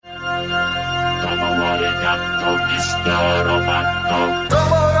fatto, Mr. Fatto.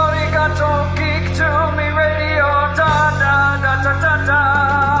 Dopo arigato, geek to me radio, da da da da da da.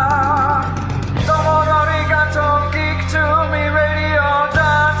 Dopo arigato, geek to me radio,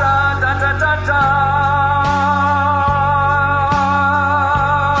 da da da da da da.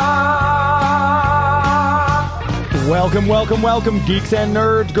 Welcome, geeks and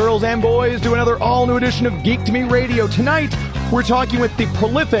nerds, girls and boys, to another all-new edition of Geek to Me Radio. Tonight, we're talking with the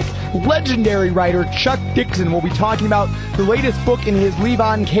prolific, legendary writer Chuck Dixon. We'll be talking about the latest book in his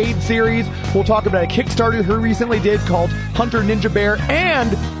Levon Cade series. We'll talk about a Kickstarter he recently did called Hunter Ninja Bear,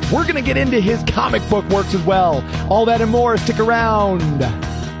 and we're going to get into his comic book works as well. All that and more. Stick around.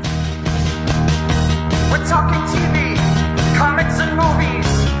 We're talking TV, comics and movies,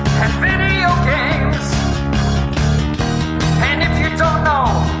 and video games. And if you don't know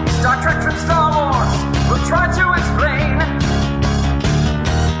Star Trek from Star Wars, we'll try to explain.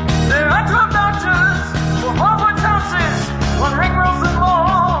 There are 12 doctors, 4 Hogwarts houses, 1 ring rules them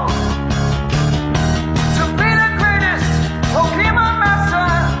all. To be the greatest Pokemon master,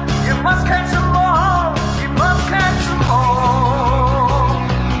 you must catch them all. You must catch them all.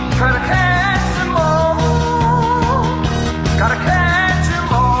 Try to catch them all. Gotta catch them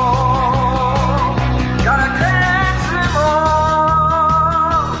all. Gotta catch them all.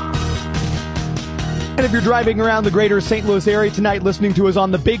 And if you're driving around the greater St. Louis area tonight listening to us on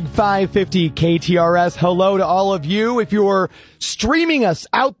the Big 550 KTRS, hello to all of you. If you're streaming us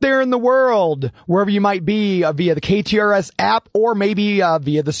out there in the world, wherever you might be, via the KTRS app or maybe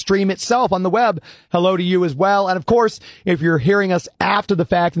via the stream itself on the web, hello to you as well. And of course, if you're hearing us after the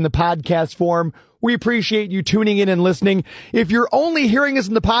fact in the podcast form, we appreciate you tuning in and listening. If you're only hearing us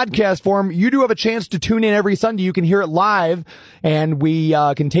in the podcast form, you do have a chance to tune in every Sunday. You can hear it live, and we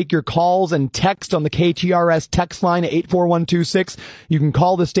can take your calls and text on the KTRS text line at 84126. You can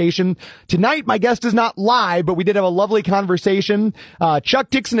call the station. Tonight, my guest is not live, but we did have a lovely conversation.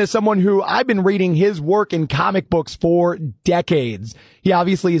 Chuck Dixon is someone who I've been reading his work in comic books for decades. He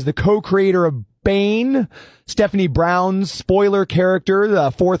obviously is the co-creator of Bane, Stephanie Brown's spoiler character,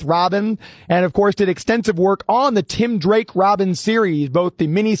 the 4th Robin, and of course did extensive work on the Tim Drake Robin series, both the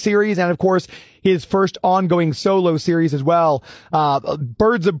mini-series and of course his first ongoing solo series as well.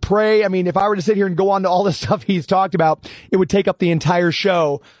 Birds of Prey, I mean, if I were to sit here and go on to all the stuff he's talked about, it would take up the entire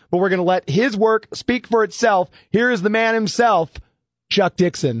show, but we're going to let his work speak for itself. Here is the man himself, Chuck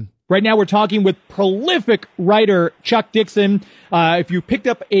Dixon. Right now we're talking with prolific writer Chuck Dixon. If you picked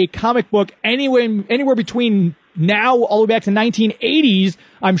up a comic book anywhere between now all the way back to 1980s,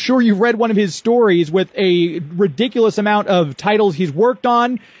 I'm sure you've read one of his stories with a ridiculous amount of titles he's worked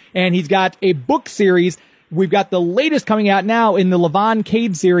on, and he's got a book series. We've got the latest coming out now in the Levon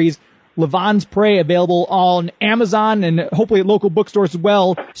Cade series, Levon's Prey, available on Amazon and hopefully at local bookstores as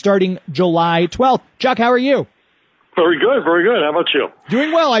well, starting July 12th. Chuck, how are you? Very good, very good. How about you?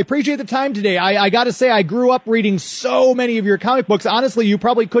 Doing well. I appreciate the time today. I got to say, I grew up reading so many of your comic books. Honestly, you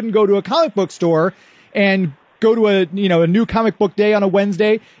probably couldn't go to a comic book store and go to a new comic book day on a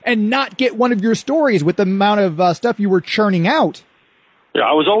Wednesday and not get one of your stories with the amount of stuff you were churning out. Yeah,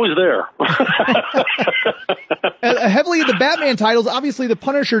 I was always there. Heavily in the Batman titles, obviously the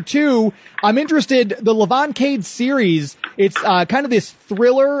Punisher too. I'm interested, the Levon Cade series, it's kind of this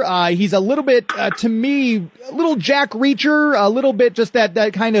thriller. He's a little bit, to me, a little Jack Reacher, a little bit just that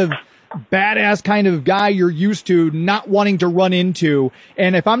kind of badass kind of guy you're used to not wanting to run into.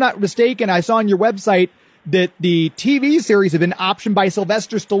 And if I'm not mistaken, I saw on your website that the TV series have been optioned by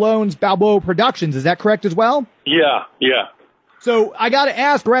Sylvester Stallone's Balboa Productions. Is that correct as well? Yeah. So I got to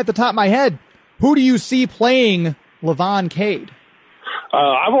ask right at the top of my head, who do you see playing Levon Cade?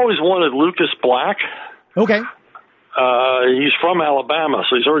 I've always wanted Lucas Black. Okay. He's from Alabama,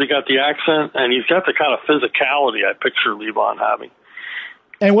 so he's already got the accent, and he's got the kind of physicality I picture Levon having.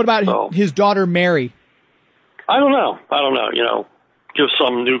 And what about his daughter, Mary? I don't know. Give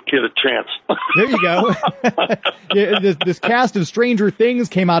some new kid a chance. There you go. Yeah, this cast of Stranger Things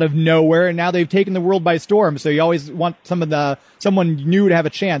came out of nowhere, and now they've taken the world by storm. So you always want someone new to have a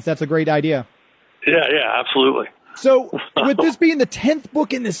chance. That's a great idea. Yeah, absolutely. So with this being the 10th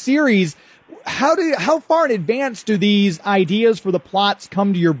book in the series, how far in advance do these ideas for the plots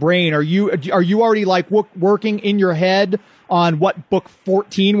come to your brain? Are you already like working in your head on what book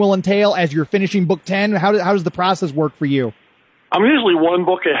 14 will entail as you're finishing book 10? How does the process work for you? I'm usually one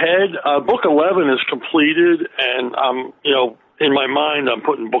book ahead. Book 11 is completed, and in my mind, I'm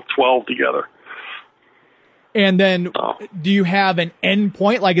putting book 12 together. And then, do you have an end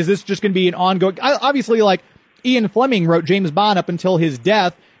point? Like, is this just going to be an ongoing? Obviously, like Ian Fleming wrote James Bond up until his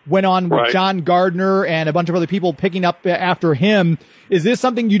death, went on with Right. John Gardner and a bunch of other people picking up after him. Is this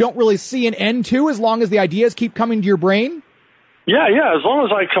something you don't really see an end to as long as the ideas keep coming to your brain? Yeah. As long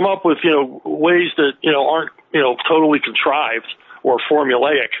as I come up with, ways that, aren't, totally contrived or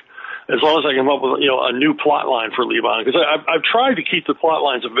formulaic, as long as I come up with, a new plot line for Levon, because I've tried to keep the plot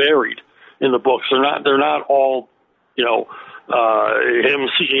lines varied in the books. They're not all, him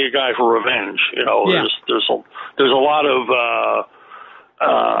seeking a guy for revenge. Yeah. There's a lot of,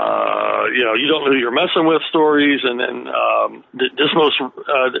 you don't know who you're messing with stories, and then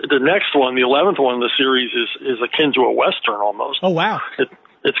the next one, the 11th one in the series, is akin to a western almost. Oh wow!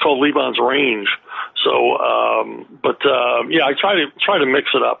 It's called Levon's Range. So, I try to mix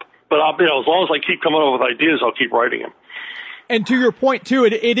it up. But as long as I keep coming up with ideas, I'll keep writing them. And to your point too,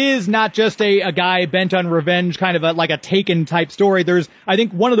 it is not just a guy bent on revenge, kind of like a Taken type story. There's, I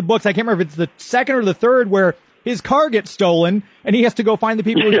think, one of the books, I can't remember if it's the second or the third, where his car gets stolen and he has to go find the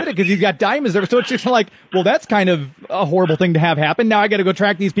people who did it because he's got diamonds there. So it's just like, well, that's kind of a horrible thing to have happen. Now I got to go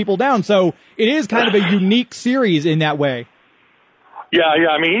track these people down. So it is kind of a unique series in that way. Yeah.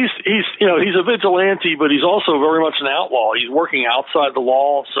 I mean, he's a vigilante, but he's also very much an outlaw. He's working outside the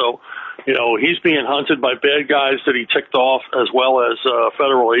law. So, he's being hunted by bad guys that he ticked off, as well as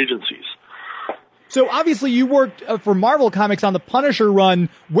federal agencies. So obviously you worked for Marvel Comics on the Punisher run.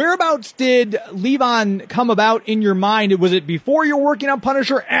 Whereabouts did Levon come about in your mind? Was it before you were working on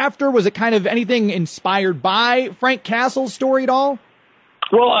Punisher? After? Was it kind of anything inspired by Frank Castle's story at all?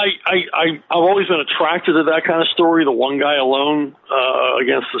 Well, I've always been attracted to that kind of story, the one guy alone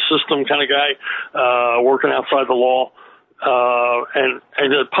against the system kind of guy, working outside the law. And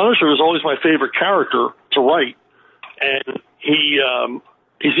the Punisher was always my favorite character to write. And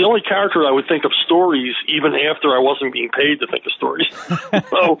he's the only character I would think of stories even after I wasn't being paid to think of stories.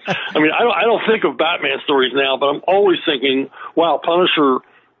 So, I mean, I don't think of Batman stories now, but I'm always thinking, wow, Punisher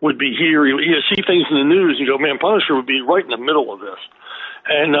would be here. You see things in the news and you go, man, Punisher would be right in the middle of this.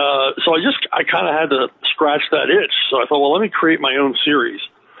 And so I kind of had to scratch that itch. So I thought, well, let me create my own series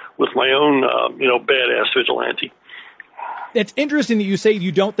with my own, badass vigilante. It's interesting that you say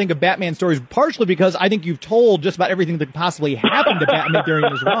you don't think of Batman stories, partially because I think you've told just about everything that could possibly happen to Batman during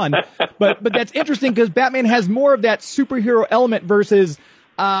his run. But that's interesting because Batman has more of that superhero element versus,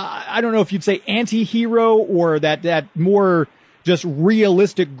 I don't know if you'd say anti-hero or that more just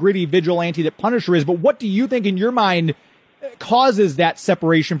realistic, gritty vigilante that Punisher is. But what do you think in your mind causes that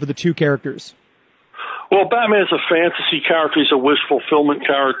separation for the two characters? Well, Batman is a fantasy character. He's a wish fulfillment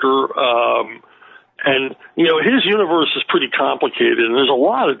character. And, his universe is pretty complicated, and there's a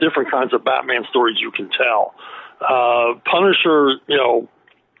lot of different kinds of Batman stories you can tell. Punisher,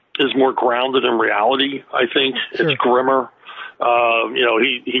 is more grounded in reality, I think. Sure. It's grimmer.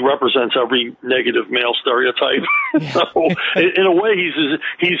 He represents every negative male stereotype. So, in a way,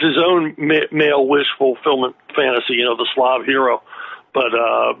 he's his own male wish fulfillment fantasy, the Slav hero. But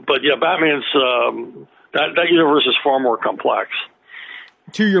yeah, Batman's, that universe is far more complex.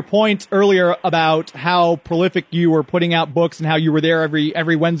 To your point earlier about how prolific you were putting out books and how you were there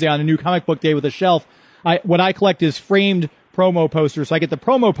every Wednesday on a new comic book day with a shelf, what I collect is framed promo posters. So I get the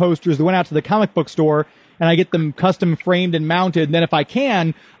promo posters that went out to the comic book store, and I get them custom framed and mounted. And then if I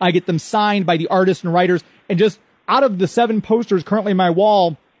can, I get them signed by the artists and writers. And just out of the 7 posters currently on my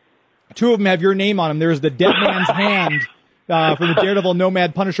wall, 2 of them have your name on them. There's the Dead Man's Hand from the Daredevil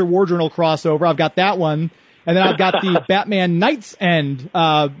Nomad Punisher War Journal crossover. I've got that one. And then I've got the Batman Knight's End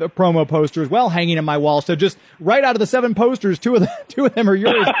promo poster as well hanging on my wall. So just right out of the 7 posters, 2 of them are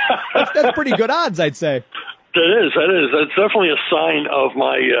yours. That's pretty good odds, I'd say. That is. That's definitely a sign of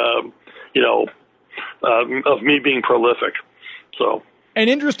my, of me being prolific. So. And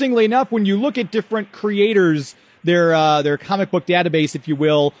interestingly enough, when you look at different creators, their comic book database, if you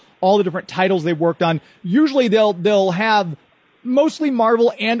will, all the different titles they've worked on, usually they'll have mostly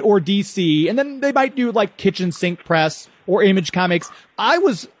Marvel and or DC, and then they might do like Kitchen Sink Press or Image Comics. I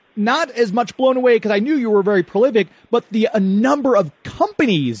was not as much blown away because I knew you were very prolific, but a number of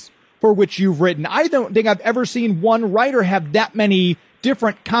companies for which you've written. I don't think I've ever seen one writer have that many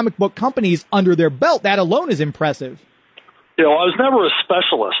different comic book companies under their belt. That alone is impressive. I was never a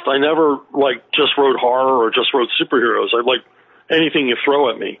specialist. I never just wrote horror or just wrote superheroes. I like anything you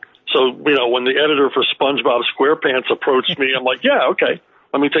throw at me. So, when the editor for SpongeBob SquarePants approached me, I'm like, yeah, okay,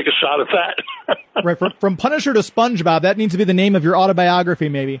 let me take a shot at that. Right, from Punisher to SpongeBob, that needs to be the name of your autobiography,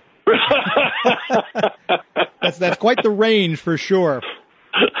 maybe. That's quite the range for sure.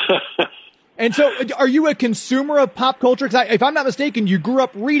 And so, are you a consumer of pop culture? Because if I'm not mistaken, you grew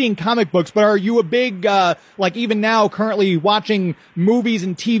up reading comic books, but are you a big, even now, currently watching movies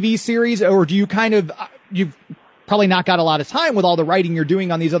and TV series, or do you you've probably not got a lot of time with all the writing you're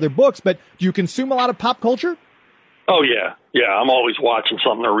doing on these other books, but do you consume a lot of pop culture? Oh, yeah. Yeah, I'm always watching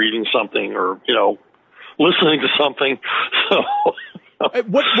something or reading something or, listening to something. So...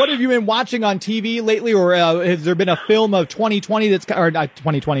 What have you been watching on TV lately, or has there been a film of 2020 or not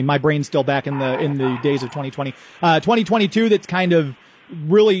 2020? My brain's still back in the days of 2020. 2022 that's kind of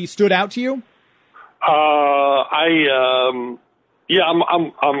really stood out to you? I'm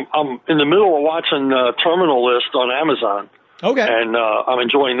in the middle of watching Terminal List on Amazon. Okay. And I'm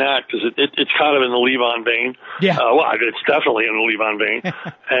enjoying that because it's kind of in the Levon vein. Yeah. It's definitely in the Levon vein.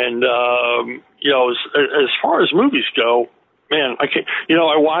 And as far as movies go. Man, I can't.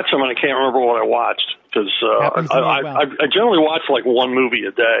 I watch them and I can't remember what I watched because I generally watch like one movie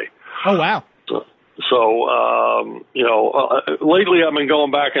a day. Oh wow! Lately I've been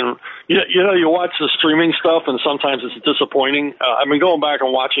going back and you watch the streaming stuff and sometimes it's disappointing. I've been going back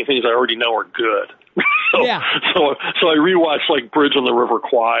and watching things I already know are good. So I rewatched like Bridge on the River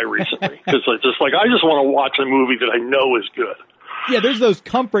Kwai recently because I just want to watch a movie that I know is good. Yeah, there's those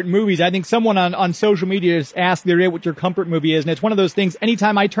comfort movies. I think someone on social media just asked the other day what your comfort movie is, and it's one of those things,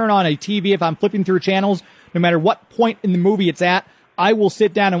 anytime I turn on a TV, if I'm flipping through channels, no matter what point in the movie it's at, I will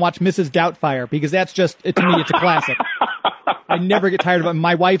sit down and watch Mrs. Doubtfire, because that's just, to me, it's a classic. I never get tired of it.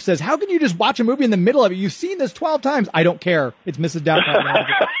 My wife says, how can you just watch a movie in the middle of it? You've seen this 12 times. I don't care. It's Mrs. Doubtfire.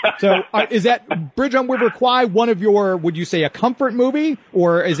 So is that Bridge on River Kwai one of your, would you say, a comfort movie?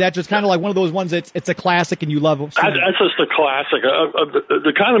 Or is that just kind of like one of those ones that's it's a classic and you love it? That's just a classic.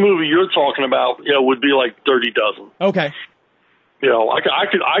 The kind of movie you're talking about, would be like Dirty Dozen. Okay.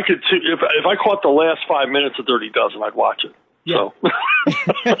 I could if I caught the last 5 minutes of Dirty Dozen, I'd watch it. Yeah. So.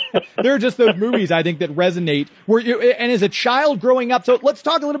 There are just those movies, I think, that resonate. And as a child growing up, so let's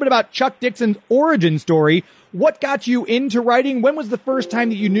talk a little bit about Chuck Dixon's origin story. What got you into writing? When was the first time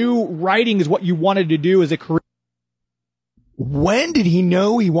that you knew writing is what you wanted to do as a career? When did he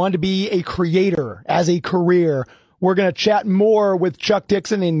know he wanted to be a creator as a career? We're going to chat more with Chuck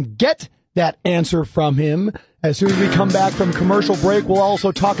Dixon and get that answer from him. As soon as we come back from commercial break, we'll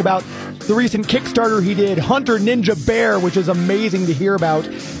also talk about the recent Kickstarter he did, Hunter Ninja Bear, which is amazing to hear about.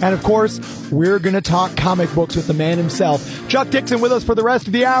 And of course, we're going to talk comic books with the man himself. Chuck Dixon with us for the rest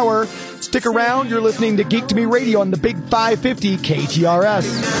of the hour. Stick around. You're listening to Geek to Me Radio on the Big 550 KTRS.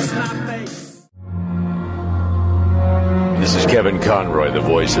 This is Kevin Conroy, the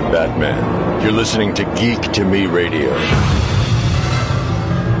voice of Batman. You're listening to Geek to Me Radio.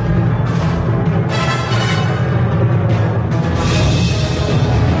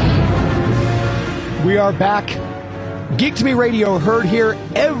 We are back. Geek to Me Radio, heard here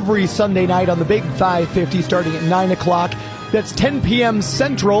every Sunday night on the Big 550 starting at 9 o'clock. That's 10 p.m.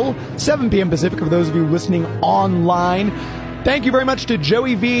 Central, 7 p.m. Pacific for those of you listening online. Thank you very much to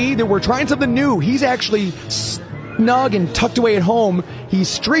Joey V. That we're trying something new. He's actually snug and tucked away at home. He's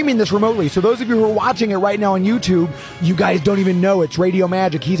streaming this remotely. So those of you who are watching it right now on YouTube, you guys don't even know it's radio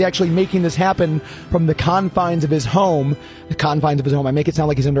magic. He's actually making this happen from the confines of his home. The confines of his home. I make it sound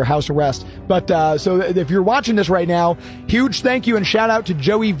like he's under house arrest. But so if you're watching this right now, huge thank you and shout out to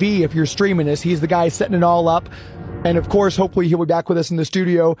Joey V if you're streaming this. He's the guy setting it all up. And of course, hopefully he'll be back with us in the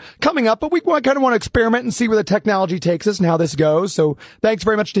studio coming up, but we kind of want to experiment and see where the technology takes us and how this goes. So thanks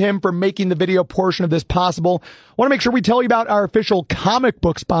very much to him for making the video portion of this possible. I want to make sure we tell you about our official comic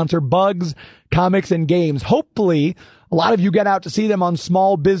book sponsor, Bugs, Comics and Games. Hopefully a lot of you get out to see them on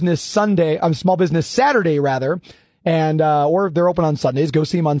Small Business Saturday rather. And, or if they're open on Sundays, go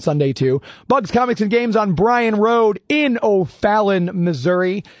see them on Sunday too. Bugs Comics and Games on Bryan Road in O'Fallon,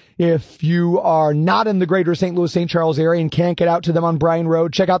 Missouri. If you are not in the greater St. Louis, St. Charles area and can't get out to them on Bryan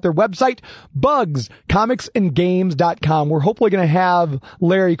Road, check out their website, bugscomicsandgames.com. We're hopefully going to have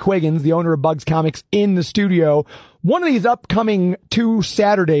Larry Quiggins, the owner of Bugs Comics, in the studio. One of these upcoming 2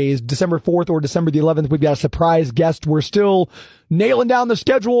 Saturdays, December 4th or December the 11th, we've got a surprise guest. We're still nailing down the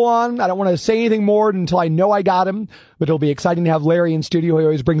schedule on. I don't want to say anything more until I know I got him, but it'll be exciting to have Larry in studio. He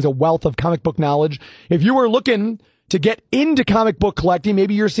always brings a wealth of comic book knowledge. If you are looking to get into comic book collecting,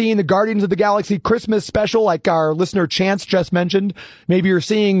 maybe you're seeing the Guardians of the Galaxy Christmas special like our listener Chance just mentioned. Maybe you're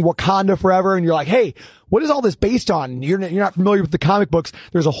seeing Wakanda Forever and you're like, hey, what is all this based on? You're not familiar with the comic books.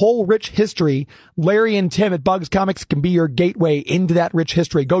 There's a whole rich history. Larry and Tim at Bugs Comics can be your gateway into that rich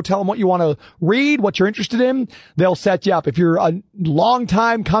history. Go tell them what you want to read, what you're interested in. They'll set you up. If you're a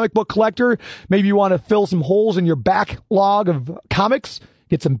long-time comic book collector, maybe you want to fill some holes in your backlog of comics,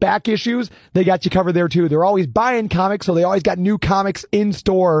 get some back issues, they got you covered there too. They're always buying comics, so they always got new comics in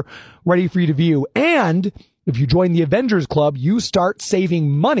store ready for you to view. And if you join the Avengers Club, you start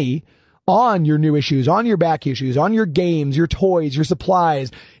saving money on your new issues, on your back issues, on your games, your toys, your supplies.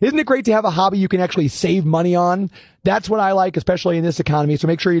 Isn't it great to have a hobby you can actually save money on? That's what I like, especially in this economy. So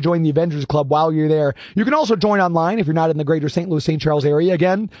make sure you join the Avengers Club while you're there. You can also join online if you're not in the greater St. Louis, St. Charles area.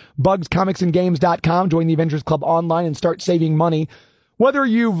 Again, bugscomicsandgames.com. Join the Avengers Club online and start saving money. Whether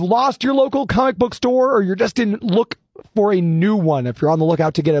you've lost your local comic book store or you're just in look for a new one, if you're on the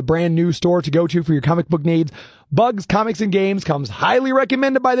lookout to get a brand new store to go to for your comic book needs, Bugs Comics and Games comes highly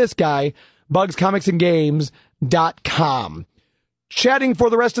recommended by this guy, bugscomicsandgames.com. Chatting for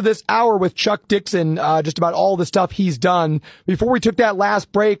the rest of this hour with Chuck Dixon, just about all the stuff he's done. Before we took that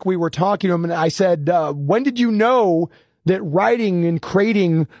last break, we were talking to him and I said, when did you know that writing and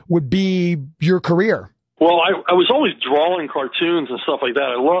creating would be your career? Well, I was always drawing cartoons and stuff like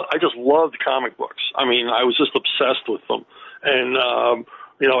that. I just loved comic books. I mean, I was just obsessed with them. And,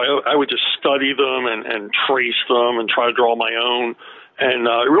 I would just study them and trace them and try to draw my own. And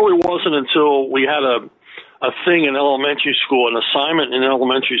it really wasn't until we had a thing in elementary school, an assignment in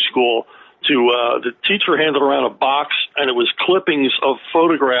elementary school, the teacher handed around a box, and it was clippings of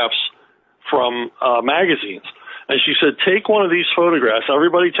photographs from magazines. And she said, take one of these photographs.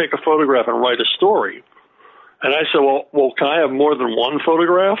 Everybody take a photograph and write a story. And I said, well, can I have more than one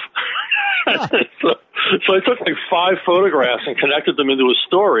photograph? So I took like 5 photographs and connected them into a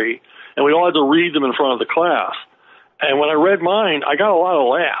story, and we all had to read them in front of the class. And when I read mine, I got a lot of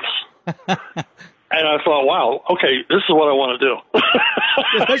laughs. And I thought, wow, okay, this is what I want to do.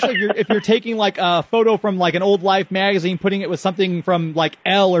 Especially if you're taking like a photo from like an old Life magazine, putting it with something from like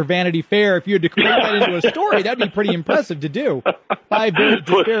Elle or Vanity Fair. If you had to create that into a story, that'd be pretty impressive to do. 5 very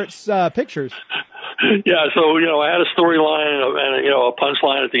disparate pictures. Yeah, so, I had a storyline and a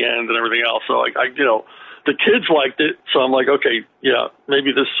punchline at the end and everything else. So, the kids liked it. So I'm like, okay, yeah,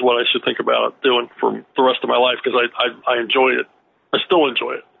 maybe this is what I should think about doing for the rest of my life because I enjoyed it. I still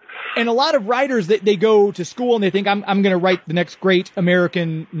enjoy it. And a lot of writers, they go to school and they think, I'm going to write the next great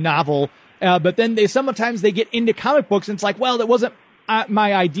American novel. But then sometimes they get into comic books and it's like, well, that wasn't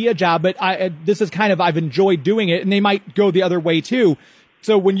my idea job, but this is kind of, I've enjoyed doing it. And they might go the other way too.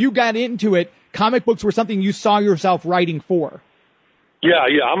 So when you got into it, comic books were something you saw yourself writing for. Yeah,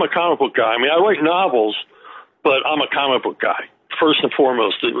 I'm a comic book guy. I mean, I write novels, but I'm a comic book guy. First and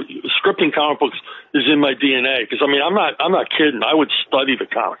foremost, scripting comic books is in my DNA because I'm not kidding. I would study the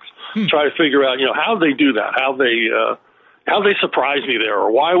comics, try to figure out how they do that, how they surprise me there,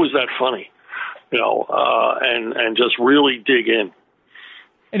 or why was that funny, and just really dig in.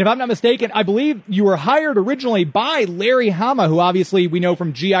 And if I'm not mistaken, I believe you were hired originally by Larry Hama, who obviously we know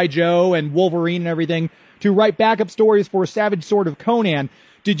from G.I. Joe and Wolverine and everything, to write backup stories for Savage Sword of Conan.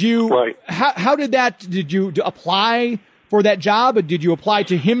 Did you? Right. How did that? Did you apply for that job? Or did you apply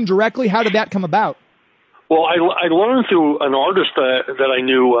to him directly? How did that come about? Well, I learned through an artist that I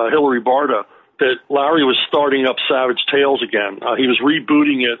knew, Hillary Barta, that Larry was starting up Savage Tales again. He was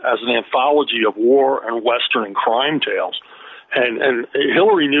rebooting it as an anthology of war and Western and crime tales. And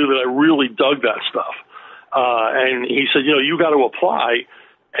Hillary knew that I really dug that stuff. And he said, you got to apply.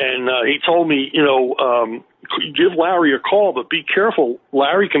 And he told me, give Larry a call, but be careful.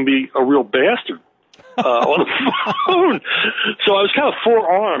 Larry can be a real bastard on the phone. So I was kind of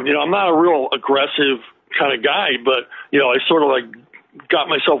forearmed. I'm not a real aggressive kind of guy, but, I sort of like got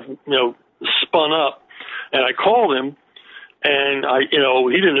myself, spun up. And I called him, and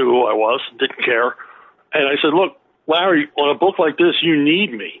he didn't know who I was, didn't care. And I said, look, Larry, on a book like this, you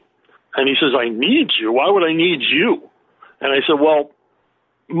need me. And he says, I need you? Why would I need you? And I said, well,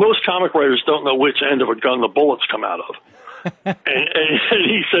 most comic writers don't know which end of a gun the bullets come out of. and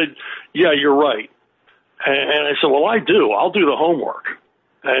he said, yeah, you're right. And I said, well, I do. I'll do the homework.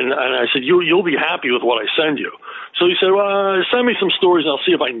 And I said, you'll be happy with what I send you. So he said, well, send me some stories and I'll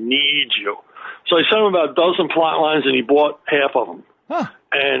see if I need you. So I sent him about a dozen plot lines and he bought half of them. Huh.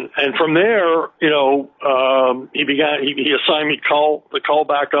 And from there, he assigned me the call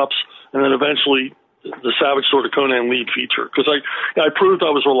backups, and then eventually the Savage Sword of Conan lead feature because I proved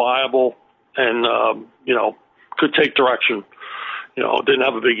I was reliable and could take direction. Didn't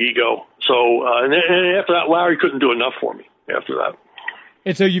have a big ego. So and after that, Larry couldn't do enough for me. After that.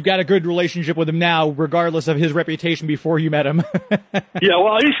 And so you've got a good relationship with him now, regardless of his reputation before you met him. Yeah,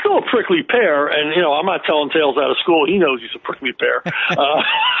 well, he's still a prickly pear, and, I'm not telling tales out of school. He knows he's a prickly pear. But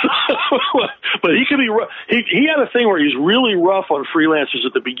he can be rough. He had a thing where he's really rough on freelancers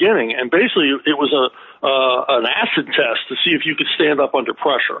at the beginning, and basically it was an acid test to see if you could stand up under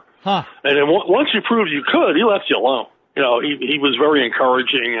pressure. Huh. And then once you proved you could, he left you alone. He was very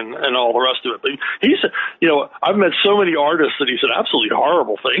encouraging and all the rest of it. But he said, I've met so many artists that he said absolutely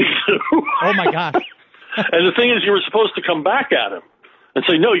horrible things. Oh, my gosh. And the thing is, you were supposed to come back at him. and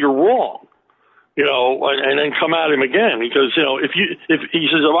say, no, you're wrong. And then come at him again because, if he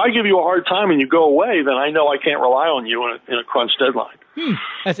says, if I give you a hard time and you go away, then I know I can't rely on you in a crunch deadline.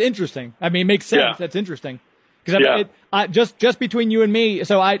 That's interesting. I mean, it makes sense. Yeah. That's interesting. Because just between you and me,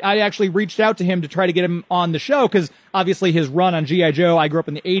 so I actually reached out to him to try to get him on the show because obviously his run on G.I. Joe, I grew up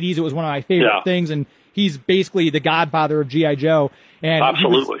in the 80s. It was one of my favorite things, and he's basically the godfather of G.I. Joe. And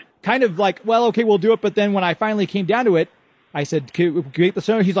absolutely. He was kind of like, well, okay, we'll do it. But then when I finally came down to it, I said, can we get the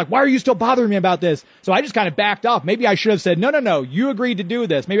show? He's like, why are you still bothering me about this? So I just kind of backed off. Maybe I should have said, no, you agreed to do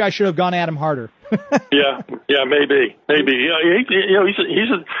this. Maybe I should have gone at him harder. yeah, maybe. He's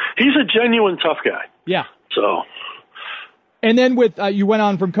a genuine tough guy. Yeah. So. And then with you went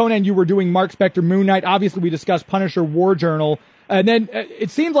on from Conan, you were doing Mark Spector, Moon Knight. Obviously, we discussed Punisher, War Journal, and then it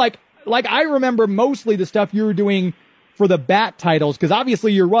seems like I remember mostly the stuff you were doing for the Bat titles because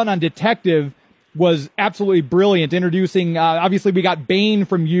obviously your run on Detective was absolutely brilliant. Introducing obviously we got Bane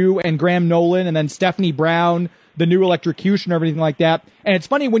from you and Graham Nolan, and then Stephanie Brown, the new Electrocutioner, everything like that. And it's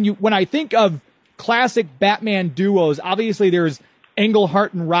funny when I think of classic Batman duos, obviously there's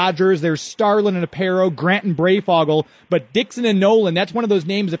Englehart and Rogers, there's Starlin and Aparo, Grant and Brayfogle, but Dixon and Nolan, that's one of those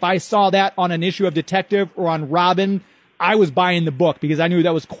names. If I saw that on an issue of Detective or on Robin, I was buying the book because I knew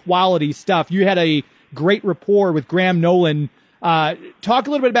that was quality stuff. You had a great rapport with Graham Nolan. Talk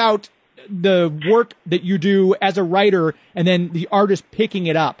a little bit about the work that you do as a writer and then the artist picking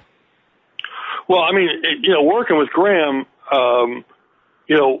it up. Well, I mean, working with Graham, I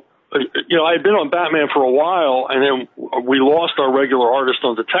had been on Batman for a while, and then we lost our regular artist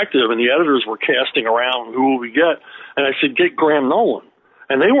on Detective, and the editors were casting around who will we get, and I said, get Graham Nolan.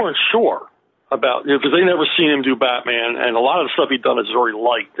 And they weren't sure about, because they never seen him do Batman, and a lot of the stuff he'd done is very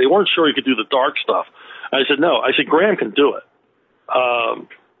light. They weren't sure he could do the dark stuff. And I said, no. I said, Graham can do it. And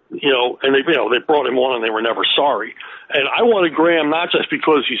they brought him on, and they were never sorry. And I wanted Graham not just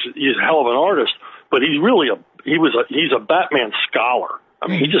because he's a hell of an artist, but he's a Batman scholar. I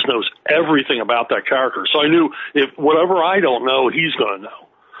mean, he just knows everything about that character. So I knew if whatever I don't know, he's going to know.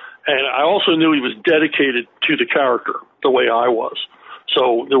 And I also knew he was dedicated to the character the way I was.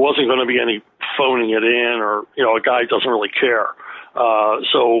 So there wasn't going to be any phoning it in or, a guy doesn't really care.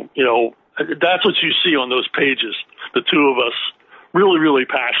 That's what you see on those pages. The two of us really, really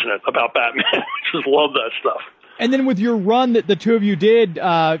passionate about Batman. Just love that stuff. And then with your run that the two of you did,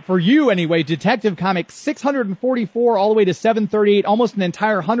 for you anyway, Detective Comics 644 all the way to 738, almost an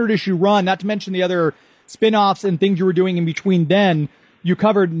entire 100-issue run, not to mention the other spin-offs and things you were doing in between then. You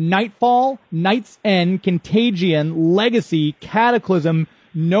covered Nightfall, Night's End, Contagion, Legacy, Cataclysm,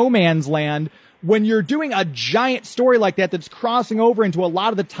 No Man's Land. When you're doing a giant story like that that's crossing over into a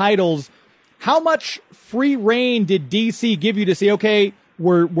lot of the titles, how much free reign did DC give you to say, okay,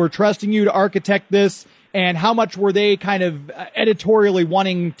 we're trusting you to architect this? And how much were they kind of editorially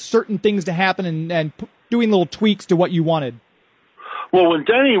wanting certain things to happen and doing little tweaks to what you wanted? Well, when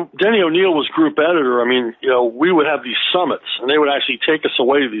Denny O'Neil was group editor, I mean, we would have these summits, and they would actually take us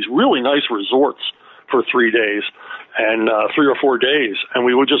away to these really nice resorts for 3 days and 3 or 4 days, and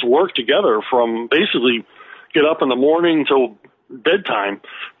we would just work together from basically get up in the morning till bedtime,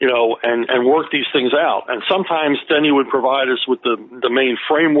 and work these things out. And sometimes Denny would provide us with the main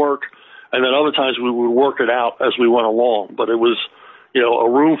framework, and then other times we would work it out as we went along. But it was, a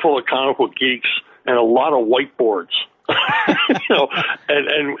room full of comic book geeks and a lot of whiteboards.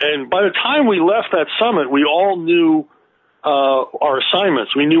 And by the time we left that summit, we all knew our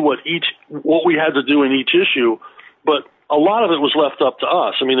assignments. We knew what we had to do in each issue, but a lot of it was left up to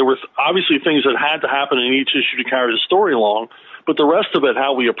us. I mean, there were obviously things that had to happen in each issue to carry the story along, but the rest of it,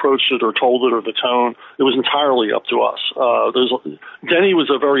 how we approached it or told it or the tone, it was entirely up to us. Denny was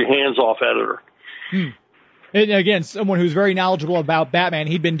a very hands-off editor. And again, someone who's very knowledgeable about Batman.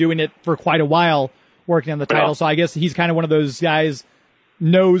 He'd been doing it for quite a while, working on the title. Yeah. So I guess he's kind of one of those guys,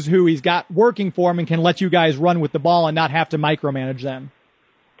 knows who he's got working for him and can let you guys run with the ball and not have to micromanage them.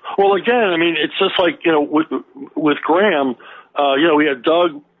 Well, again, I mean, it's just like, with Graham, we had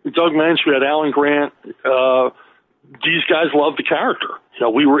Doug Mensch, we had Alan Grant, these guys loved the character.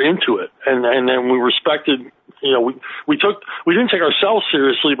 We were into it, and then we respected. We didn't take ourselves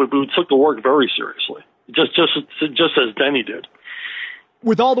seriously, but we took the work very seriously, just as Denny did.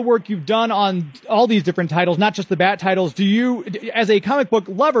 With all the work you've done on all these different titles, not just the Bat titles, do you, as a comic book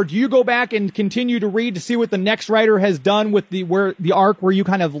lover, do you go back and continue to read to see what the next writer has done with the arc where you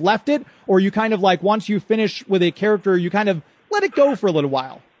kind of left it, or you kind of like once you finish with a character, you kind of let it go for a little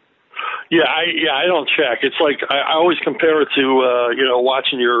while? Yeah, I don't check. It's like I always compare it to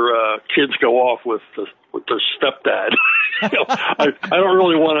watching your kids go off with their stepdad. I don't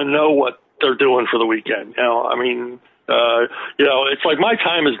really want to know what they're doing for the weekend. I mean, It's like my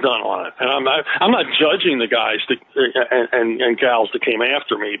time is done on it, and I'm not judging the guys and gals that came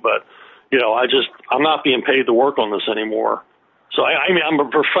after me, but I'm not being paid to work on this anymore. So I mean, I'm a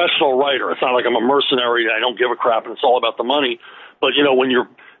professional writer. It's not like I'm a mercenary. I don't give a crap, and it's all about the money. But when you're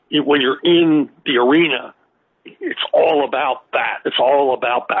in the arena, it's all about that. It's all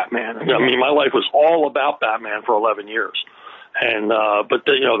about Batman. I mean, my life was all about Batman for 11 years, and but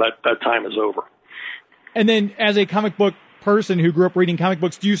that time is over. And then, as a comic book person who grew up reading comic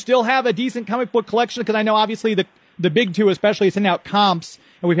books, do you still have a decent comic book collection? Because I know, obviously, the big two especially send out comps,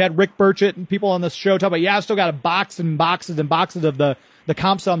 and we've had Rick Burchett and people on this show talk about, I've still got a box and boxes and boxes of the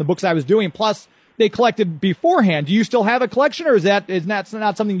comps on the books I was doing. Plus, they collected beforehand. Do you still have a collection, or is that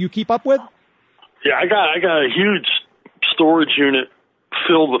not something you keep up with? Yeah, I got a huge storage unit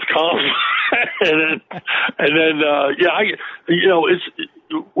filled with comps, and then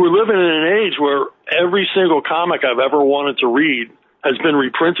we're living in an age where every single comic I've ever wanted to read has been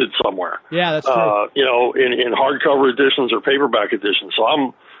reprinted somewhere. Yeah, that's true. In hardcover editions or paperback editions. So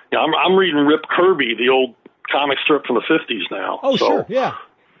I'm reading Rip Kirby, the old comic strip from the 50s now. Oh, so, sure, yeah.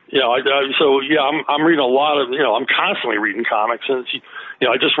 I'm reading a lot of, I'm constantly reading comics, and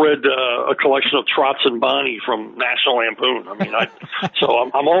I just read a collection of Trots and Bonnie from National Lampoon. I mean, so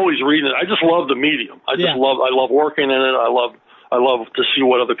I'm always reading it. I just love the medium. I love working in it. I love to see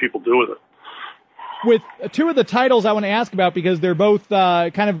what other people do with it. With two of the titles I want to ask about, because they're both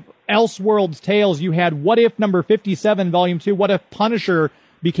kind of Elseworlds tales, you had What If number 57, Volume 2, What If Punisher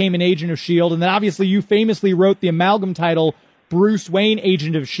became an agent of S.H.I.E.L.D., and then obviously you famously wrote the amalgam title, Bruce Wayne,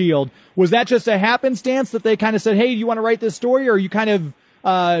 Agent of S.H.I.E.L.D. Was that just a happenstance that they kind of said, hey, do you want to write this story, or are you kind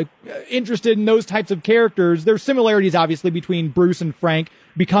of interested in those types of characters? There's similarities, obviously, between Bruce and Frank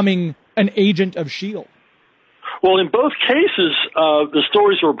becoming an agent of S.H.I.E.L.D. Well, in both cases, the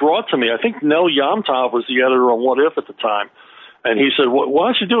stories were brought to me. I think Nel Yomtov was the editor on What If at the time. And he said, why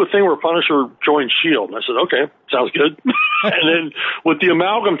don't you do a thing where Punisher joins S.H.I.E.L.D.? And I said, okay, sounds good. And then with the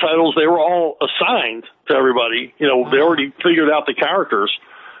amalgam titles, they were all assigned to everybody. They already figured out the characters,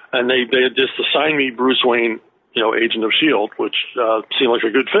 and they had just assigned me Bruce Wayne, Agent of S.H.I.E.L.D., which seemed like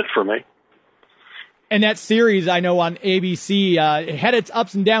a good fit for me. And that series, I know on ABC, it had its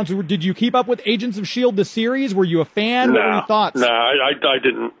ups and downs. Did you keep up with Agents of S.H.I.E.L.D., the series? Were you a fan? What were your thoughts? No, I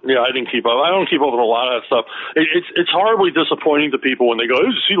didn't. Yeah, I didn't keep up. I don't keep up with a lot of that stuff. It's horribly disappointing to people when they go,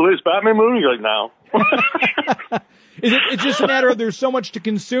 "Did you see the latest Batman movie?" You're like, no. It's just a matter of there's so much to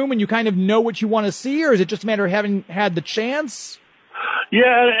consume and you kind of know what you want to see, or is it just a matter of having had the chance?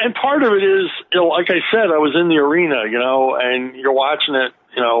 Yeah, and part of it is, like I said, I was in the arena, and you're watching it,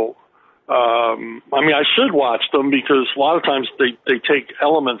 I should watch them because a lot of times they take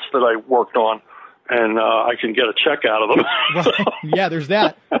elements that I worked on, and I can get a check out of them. Right. Yeah, there's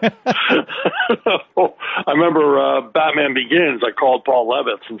that. I remember Batman Begins. I called Paul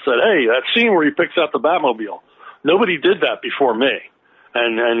Levitz and said, "Hey, that scene where he picks out the Batmobile, nobody did that before me."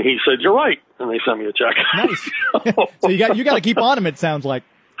 And he said, "You're right," and they sent me a check. Nice. So you got to keep on them. It sounds like.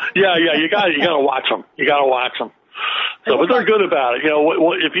 Yeah, you got to watch them. You got to watch them. So, but they're good about it.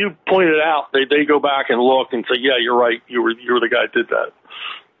 If you point it out, they go back and look and say, "Yeah, you're right. You were the guy that did that."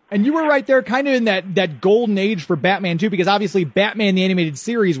 And you were right there, kind of in that golden age for Batman too, because obviously Batman the Animated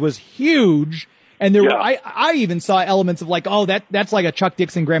Series was huge, and there were I even saw elements of like, oh, that's like a Chuck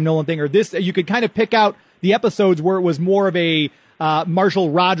Dixon, Graham Nolan thing, or this. You could kind of pick out the episodes where it was more of a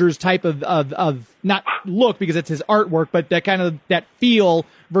Marshall Rogers type of not look because it's his artwork, but that kind of that feel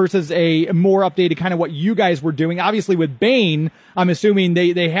versus a more updated kind of what you guys were doing. Obviously with Bane, I'm assuming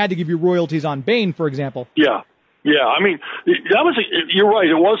they had to give you royalties on Bane, for example. Yeah. I mean, you're right.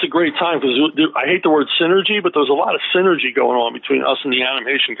 It was a great time because I hate the word synergy, but there was a lot of synergy going on between us and the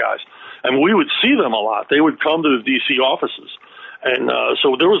animation guys. And we would see them a lot. They would come to the DC offices. And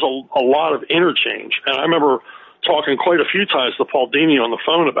so there was a lot of interchange. And I remember talking quite a few times to Paul Dini on the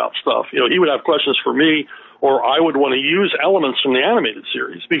phone about stuff. He would have questions for me, or I would want to use elements from the animated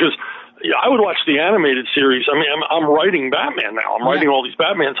series because I would watch the animated series. I mean, I'm writing Batman now. I'm writing all these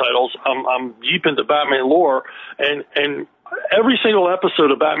Batman titles. I'm deep into Batman lore, and every single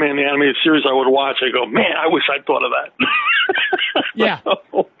episode of Batman the Animated Series I would watch, I go, man, I wish I'd thought of that. Yeah.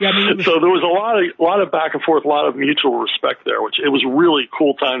 So there was a lot of back and forth, a lot of mutual respect there, which it was a really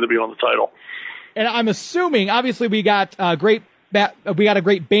cool time to be on the title. And I'm assuming, obviously, we got a great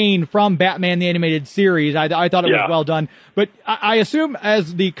Bane from Batman the Animated Series. I thought it was well done. But I assume,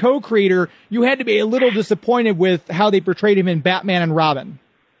 as the co-creator, you had to be a little disappointed with how they portrayed him in Batman and Robin.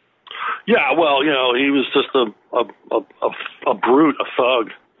 Yeah, well, he was just a brute, a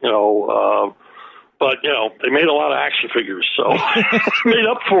thug, But, they made a lot of action figures, so made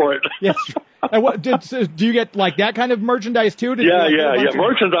up for it. Yes. And do you get like that kind of merchandise too? Yeah.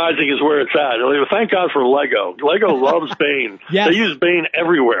 Merchandising is where it's at. Thank God for Lego. Lego loves Bane. Yes. They use Bane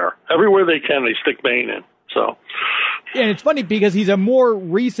everywhere. Everywhere they can, they stick Bane in. So. And it's funny because he's a more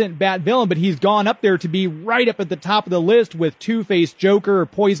recent Bat villain, but he's gone up there to be right up at the top of the list with Two-Face, Joker,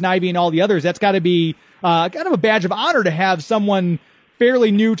 Poison Ivy, and all the others. That's got to be kind of a badge of honor to have someone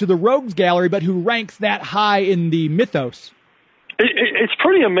fairly new to the Rogues Gallery, but who ranks that high in the mythos. It's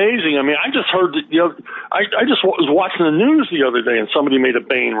pretty amazing. I mean, I just heard that, I just was watching the news the other day and somebody made a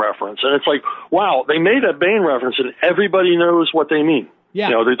Bane reference. And it's like, wow, they made a Bane reference and everybody knows what they mean. Yeah.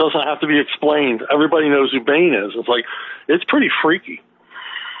 It doesn't have to be explained. Everybody knows who Bane is. It's like, it's pretty freaky.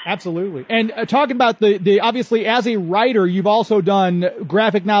 Absolutely. And talking about the obviously as a writer, you've also done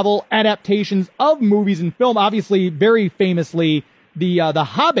graphic novel adaptations of movies and film, obviously very famously the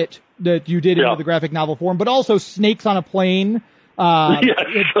Hobbit that you did into the graphic novel form, but also Snakes on a Plane,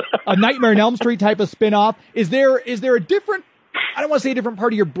 yes. a Nightmare on Elm Street type of spinoff. Is there a different, I don't want to say a different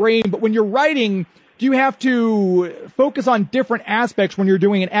part of your brain, but when you're writing, do you have to focus on different aspects when you're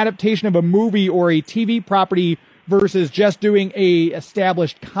doing an adaptation of a movie or a TV property versus just doing a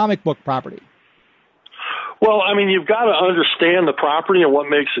established comic book property? Well, I mean, you've got to understand the property and what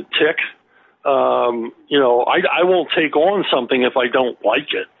makes it tick. I won't take on something if I don't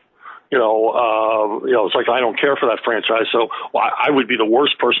like it. It's like I don't care for that franchise, so I would be the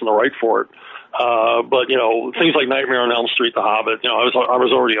worst person to write for it. But things like Nightmare on Elm Street, The Hobbit, I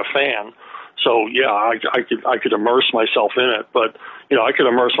was already a fan, so yeah, I could immerse myself in it. But I could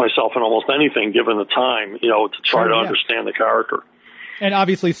immerse myself in almost anything given the time, to try to understand the character. And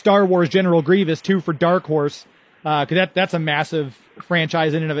obviously, Star Wars General Grievous too for Dark Horse. Because that's a massive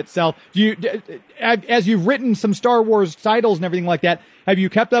franchise in and of itself. As you've written some Star Wars titles and everything like that, have you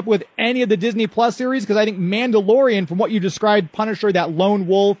kept up with any of the Disney Plus series? Because I think Mandalorian, from what you described, Punisher, that lone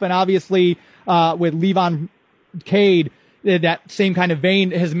wolf, and obviously with Levon Cade, that same kind of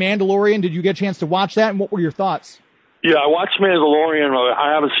vein. Has Mandalorian, did you get a chance to watch that, and what were your thoughts? Yeah, I watched Mandalorian.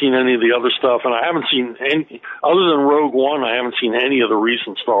 I haven't seen any of the other stuff, and I haven't seen any, other than Rogue One, I haven't seen any of the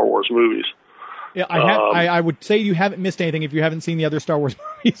recent Star Wars movies. Yeah, I would say you haven't missed anything if you haven't seen the other Star Wars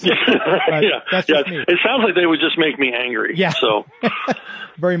movies. That's just me. It sounds like they would just make me angry. Yeah. So.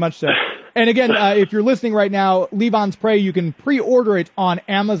 Very much so. And again, if you're listening right now, Levon's Prey, you can pre-order it on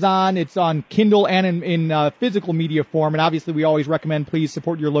Amazon. It's on Kindle and in physical media form. And obviously, we always recommend please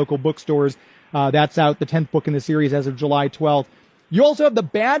support your local bookstores. That's out, the 10th book in the series as of July 12th. You also have the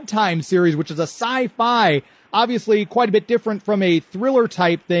Bad Time series, which is a sci-fi, obviously quite a bit different from a thriller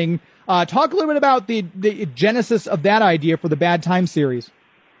type thing. Talk a little bit about the genesis of that idea for the Bad Time series.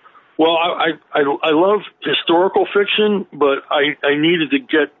 Well, I love historical fiction, but I needed to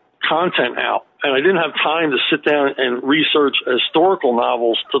get content out, and I didn't have time to sit down and research historical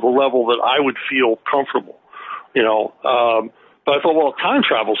novels to the level that I would feel comfortable, But I thought, well, a time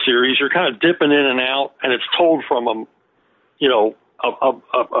travel series, you're kind of dipping in and out, and it's told from a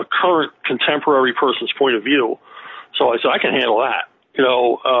current contemporary person's point of view. So I said, I can handle that.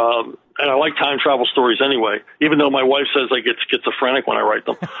 And I like time travel stories anyway, even though my wife says I get schizophrenic when I write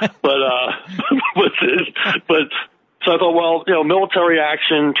them. but so I thought, well, military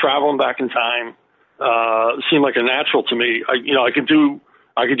action, traveling back in time, seemed like a natural to me. I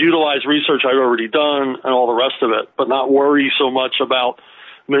could utilize research I'd already done and all the rest of it, but not worry so much about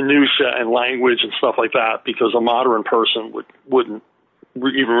minutia and language and stuff like that, because a modern person wouldn't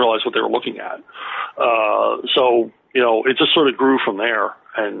even realize what they were looking at. So it just sort of grew from there.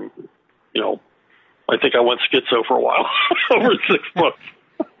 And, I think I went schizo for a while over 6 books.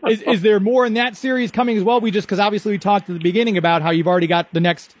 Is there more in that series coming as well? Because obviously we talked at the beginning about how you've already got the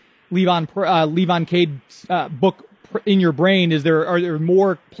next Levon Cade book in your brain. Are there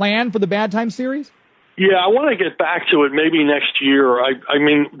more planned for the Bad Time series? Yeah, I want to get back to it maybe next year. I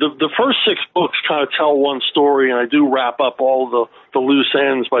mean, the first 6 books kind of tell one story, and I do wrap up all the loose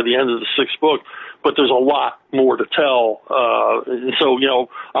ends by the end of the 6th book. But there's a lot more to tell. And so,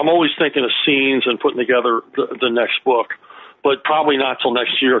 I'm always thinking of scenes and putting together the next book, but probably not till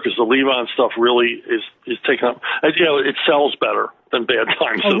next year, because the Levon stuff really is taking up, it sells better than Bad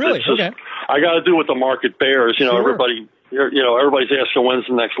Times. Oh, really? Okay. I got to do what the market bears. Sure. Everybody's asking when's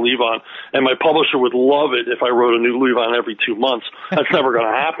the next Levon, and my publisher would love it if I wrote a new Levon every 2 months. That's never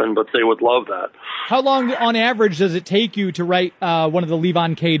going to happen, but they would love that. How long, on average, does it take you to write one of the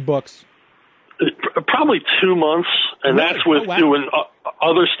Levon Cade books? Probably 2 months, and that's with doing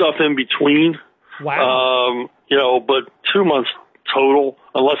other stuff in between. Wow. But 2 months total,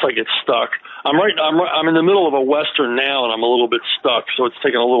 unless I get stuck. I'm in the middle of a Western now, and I'm a little bit stuck, so it's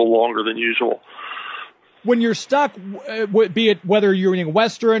taking a little longer than usual. when you're stuck, be it whether you're reading a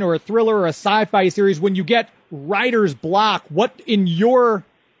Western or a thriller or a sci-fi series, when you get writer's block, what in your,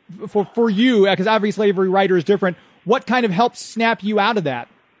 for you, because obviously every writer is different, what kind of helps snap you out of that?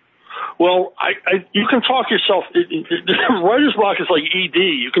 Well, you can talk yourself. Writer's block is like ED.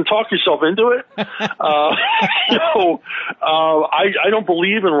 You can talk yourself into it. I don't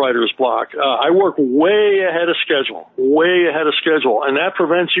believe in writer's block. I work way ahead of schedule, and that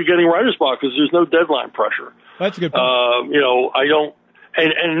prevents you getting writer's block because there's no deadline pressure. That's a good point. I don't.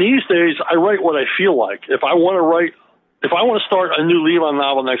 And these days, I write what I feel like. If I want to start a new Levon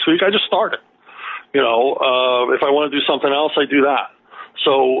novel next week, I just start it. If I want to do something else, I do that.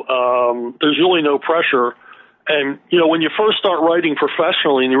 So there's really no pressure. And, when you first start writing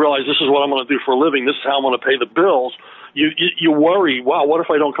professionally and you realize this is what I'm going to do for a living, this is how I'm going to pay the bills, you worry, wow, what if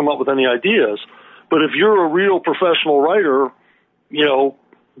I don't come up with any ideas? But if you're a real professional writer, they'll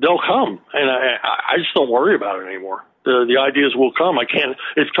come. And I just don't worry about it anymore. The ideas will come.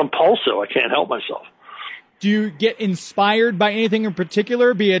 It's compulsive. I can't help myself. Do you get inspired by anything in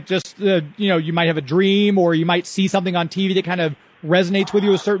particular? Be it just, you might have a dream or you might see something on TV that kind of resonates with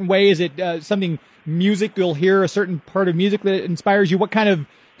you a certain way? Is it something music you'll hear, a certain part of music that inspires you? What kind of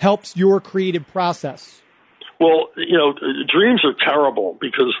helps your creative process? Well, dreams are terrible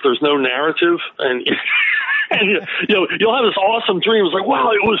because there's no narrative, and you'll have this awesome dream. It's like, wow,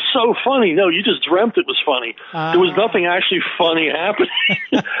 it was so funny. No, you just dreamt it was funny. There was nothing actually funny happening.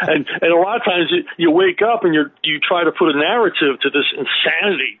 and a lot of times you wake up and you try to put a narrative to this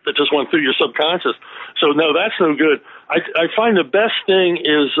insanity that just went through your subconscious. So no, that's no good. I find the best thing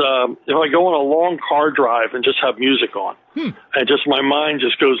is if I go on a long car drive and just have music on, and just my mind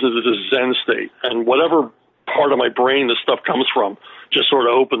just goes into this Zen state, and whatever part of my brain this stuff comes from just sort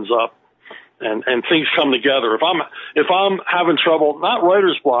of opens up, and things come together. If I'm having trouble, not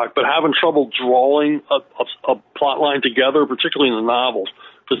writer's block, but having trouble drawing a plot line together, particularly in the novels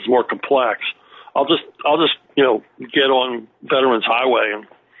because it's more complex, I'll just get on Veterans Highway and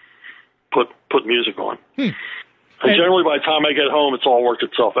put music on. And generally, by the time I get home, it's all worked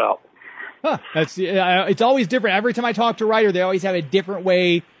itself out. Huh. It's always different. Every time I talk to a writer, they always have a different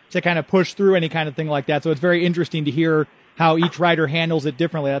way to kind of push through any kind of thing like that. So it's very interesting to hear how each writer handles it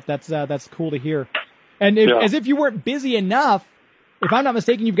differently. That's cool to hear. And as if you weren't busy enough, if I'm not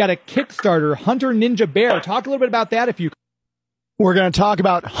mistaken, you've got a Kickstarter, Hunter Ninja Bear. Talk a little bit about that if you could. We're going to talk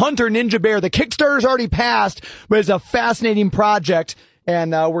about Hunter Ninja Bear. The Kickstarter's already passed, but it's a fascinating project.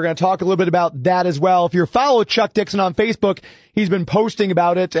 And we're going to talk a little bit about that as well. If you follow Chuck Dixon on Facebook, he's been posting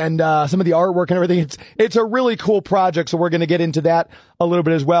about it and some of the artwork and everything. It's a really cool project, so we're going to get into that a little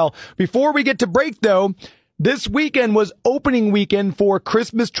bit as well. Before we get to break, though, this weekend was opening weekend for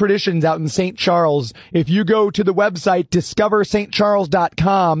Christmas Traditions out in St. Charles. If you go to the website,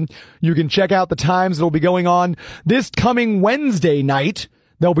 discoverstcharles.com, you can check out the times that will be going on this coming Wednesday night.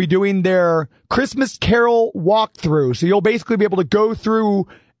 They'll be doing their Christmas Carol walkthrough. So you'll basically be able to go through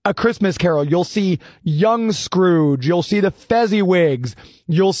a Christmas Carol. You'll see young Scrooge. You'll see the Fezziwigs.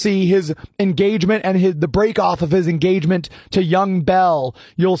 You'll see his engagement and the break off of his engagement to young Belle.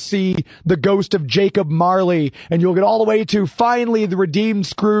 You'll see the ghost of Jacob Marley. And you'll get all the way to finally the redeemed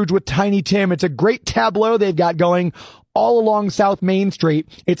Scrooge with Tiny Tim. It's a great tableau they've got going all along South Main Street.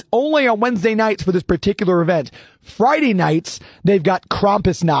 It's only on Wednesday nights for this particular event. Friday nights, they've got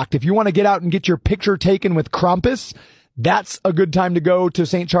Krampusnacht. If you want to get out and get your picture taken with Krampus, that's a good time to go to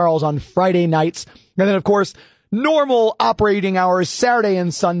St. Charles on Friday nights. And then, of course, normal operating hours, Saturday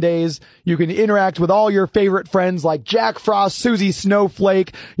and Sundays. You can interact with all your favorite friends like Jack Frost, Susie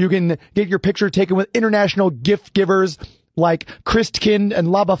Snowflake. You can get your picture taken with international gift givers like Christkind and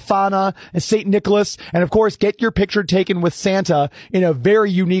La Befana and St. Nicholas. And of course, get your picture taken with Santa in a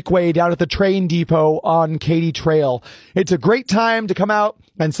very unique way down at the train depot on Katy Trail. It's a great time to come out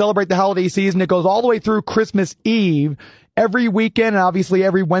and celebrate the holiday season. It goes all the way through Christmas Eve every weekend and obviously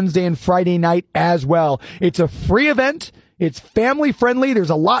every Wednesday and Friday night as well. It's a free event. It's family friendly. There's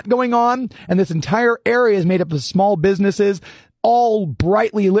a lot going on, and this entire area is made up of small businesses, all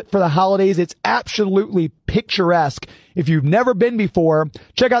brightly lit for the holidays. It's absolutely picturesque. If you've never been before,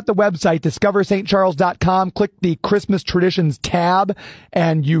 check out the website, discoverstcharles.com. Click the Christmas Traditions tab,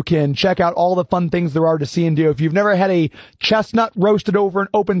 and you can check out all the fun things there are to see and do. If you've never had a chestnut roasted over an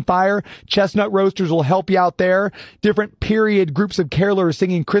open fire, Chestnut Roasters will help you out there. Different period groups of carolers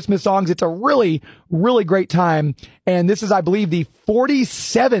singing Christmas songs. It's a really, really great time. And this is, I believe, the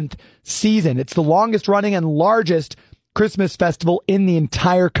 47th season. It's the longest running and largest Christmas festival in the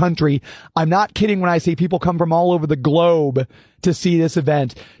entire country. I'm not kidding when I say people come from all over the globe to see this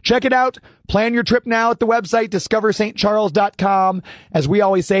event. Check it out. Plan your trip now at the website, discoverstcharles.com. As we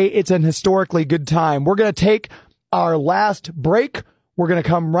always say, it's an historically good time. We're going to take our last break. We're going to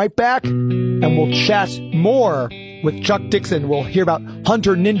come right back and we'll chat more with Chuck Dixon. We'll hear about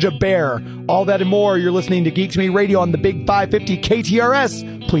Hunter Ninja Bear. All that and more. You're listening to Geek to Me Radio on the Big 550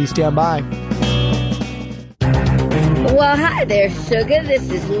 KTRS. Please stand by. Well, hi there, sugar. This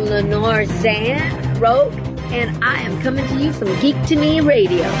is Lenore Zan, Rogue, and I am coming to you from Geek to Me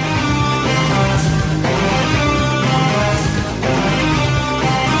Radio.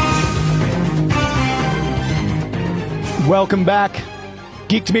 Welcome back.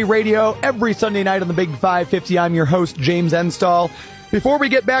 Geek to Me Radio every Sunday night on the Big 550. I'm your host, James Enstall. Before we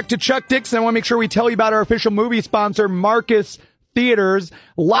get back to Chuck Dixon, I want to make sure we tell you about our official movie sponsor, Marcus Theaters.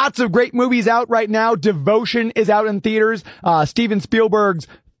 Lots of great movies out right now. Devotion is out in theaters. Steven Spielberg's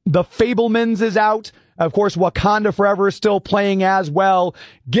The Fabelmans is out. Of course, Wakanda Forever is still playing as well.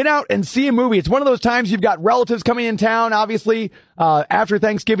 Get out and see a movie. It's one of those times you've got relatives coming in town. Obviously, after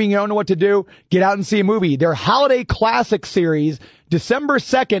Thanksgiving, you don't know what to do. Get out and see a movie. Their Holiday Classic series, December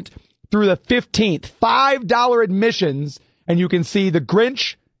 2nd through the 15th. $5 admissions, and you can see The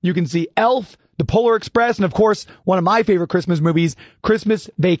Grinch, you can see Elf, The Polar Express, and of course, one of my favorite Christmas movies, Christmas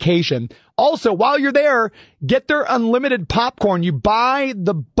Vacation. Also, while you're there, get their unlimited popcorn. You buy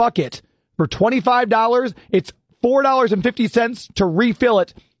the bucket for $25. It's $4.50 to refill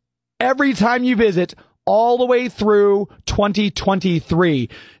it every time you visit, all the way through 2023.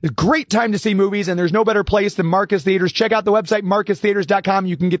 It's a great time to see movies, and there's no better place than Marcus Theaters. Check out the website, marcustheaters.com.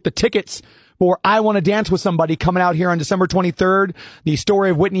 You can get the tickets for I Want to Dance with Somebody coming out here on December 23rd. The story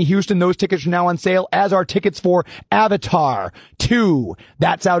of Whitney Houston. Those tickets are now on sale, as are tickets for Avatar 2.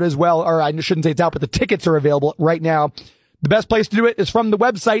 That's out as well. Or I shouldn't say it's out, but the tickets are available right now. The best place to do it is from the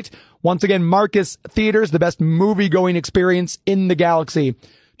website. Once again, Marcus Theaters, the best movie-going experience in the galaxy.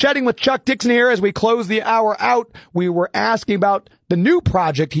 Chatting with Chuck Dixon here as we close the hour out. We were asking about the new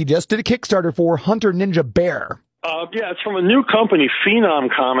project he just did a Kickstarter for, Hunter Ninja Bear. Yeah, it's from a new company, Phenom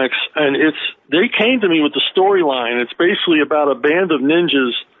Comics, and they came to me with the storyline. It's basically about a band of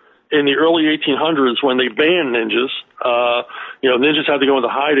ninjas in the early 1800s when they banned ninjas. Ninjas had to go into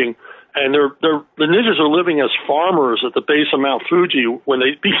hiding. And the ninjas are living as farmers at the base of Mount Fuji when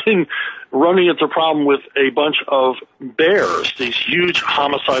they begin running into a problem with a bunch of bears, these huge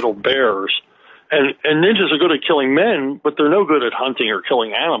homicidal bears. And ninjas are good at killing men, but they're no good at hunting or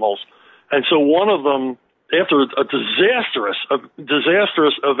killing animals. And so one of them, after a disastrous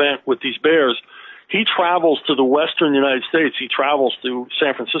event with these bears, he travels to the western United States. He travels to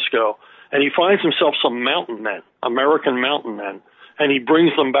San Francisco, and he finds himself some mountain men, American mountain men. And he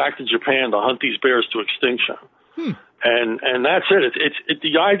brings them back to Japan to hunt these bears to extinction. And that's it.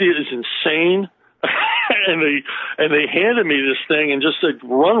 The idea is insane. and they handed me this thing and just said,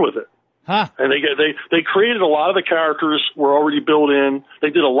 run with it. Huh. And they created a lot of the characters were already built in.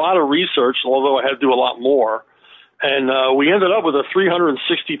 They did a lot of research, although I had to do a lot more. And we ended up with a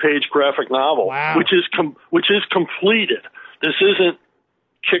 360-page graphic novel, wow, which is completed. This isn't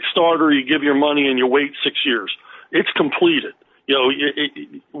Kickstarter. You give your money and you wait 6 years. It's completed.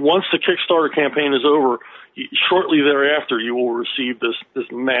 Once the Kickstarter campaign is over, shortly thereafter, you will receive this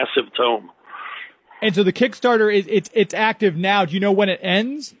massive tome. And so the Kickstarter it's active now. Do you know when it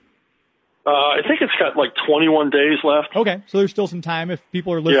ends? I think it's got like 21 days left. Okay, so there's still some time if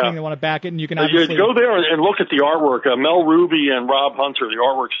people are listening and want to back it, and you can obviously go there and look at the artwork. Mel Ruby and Rob Hunter, the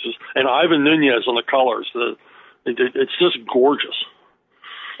artwork's and Ivan Nunez on the colors. It's just gorgeous.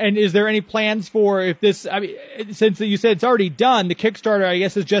 And is there any plans for if this, since you said it's already done, the Kickstarter, I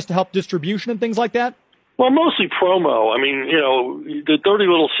guess, is just to help distribution and things like that? Well, mostly promo. The dirty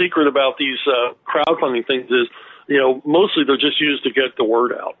little secret about these crowdfunding things is, mostly they're just used to get the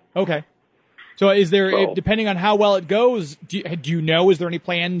word out. Okay. So is there, depending on how well it goes, do you know, is there any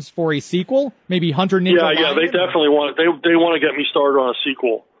plans for a sequel? Maybe Hunter Ninja? Yeah, they definitely want it. They want to get me started on a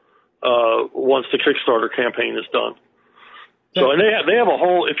sequel once the Kickstarter campaign is done. So, and they have a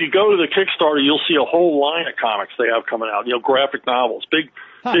whole, if you go to the Kickstarter, you'll see a whole line of comics they have coming out, graphic novels, big,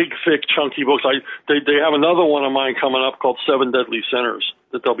 thick, chunky books. They have another one of mine coming up called Seven Deadly Sinners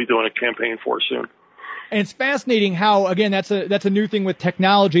that they'll be doing a campaign for soon. And it's fascinating how, again, that's a new thing with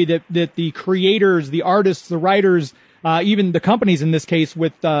technology that the creators, the artists, the writers, even the companies in this case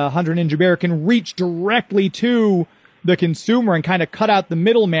with Hunter Ninja Bear can reach directly to the consumer and kind of cut out the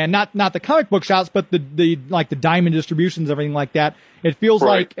middleman, not the comic book shops, but the diamond distributions, everything like that. It feels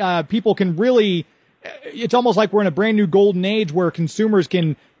like people can really, it's almost like we're in a brand new golden age where consumers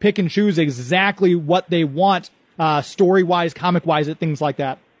can pick and choose exactly what they want story-wise, comic-wise, and things like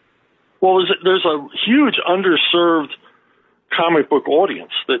that? Well, there's a huge underserved comic book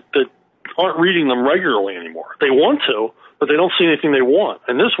audience that aren't reading them regularly anymore. They want to, but they don't see anything they want.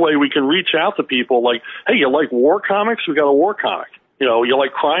 And this way we can reach out to people like, hey, you like war comics? We got a war comic. You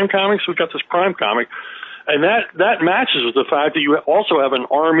like crime comics? We've got this crime comic. And that matches with the fact that you also have an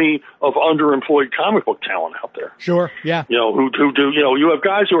army of underemployed comic book talent out there. Sure, yeah. Who do, you have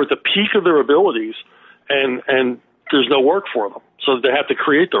guys who are at the peak of their abilities and there's no work for them. So they have to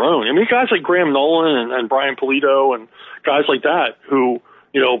create their own. I mean, guys like Graham Nolan and Brian Pulido and guys like that who,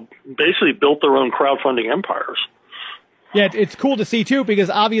 basically built their own crowdfunding empires. Yeah, it's cool to see, too, because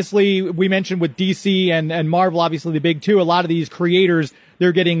obviously we mentioned with DC and Marvel, obviously the big two, a lot of these creators,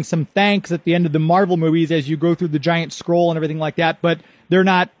 they're getting some thanks at the end of the Marvel movies as you go through the giant scroll and everything like that, but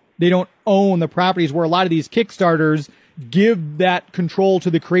they don't own the properties, where a lot of these Kickstarters give that control to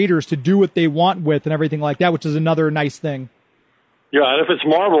the creators to do what they want with and everything like that, which is another nice thing. Yeah, and if it's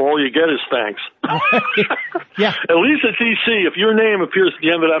Marvel, all you get is thanks. Yeah. At least at DC, if your name appears at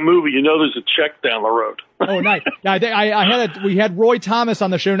the end of that movie, there's a check down the road. Oh, nice. Yeah, we had Roy Thomas on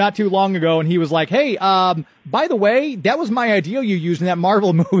the show not too long ago, and he was like, "Hey, by the way, that was my idea you used in that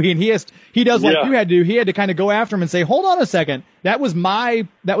Marvel movie." And he does like you had to do. He had to kind of go after him and say, "Hold on a second, that was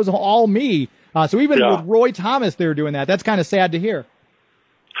all me." So even with Roy Thomas, they're doing that. That's kind of sad to hear.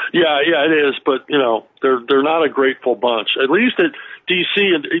 Yeah, it is, but they're not a grateful bunch. At least at DC,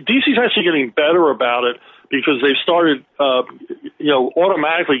 and DC's actually getting better about it because they've started,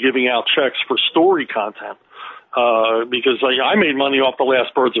 automatically giving out checks for story content. Because I made money off the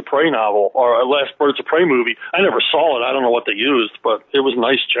last Birds of Prey novel or last Birds of Prey movie. I never saw it. I don't know what they used, but it was a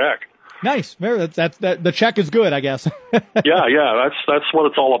nice check. Nice. That's the check is good, I guess. Yeah. That's what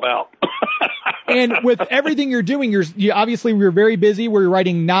it's all about. And with everything you're doing, you obviously we're very busy. We're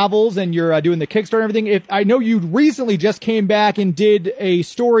writing novels and you're doing the Kickstarter and everything. I know you recently just came back and did a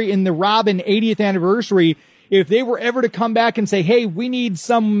story in the Robin 80th anniversary. If they were ever to come back and say, hey, we need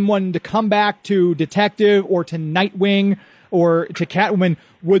someone to come back to Detective or to Nightwing or to Catwoman,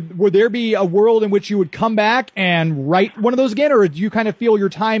 would there be a world in which you would come back and write one of those again, or do you kind of feel your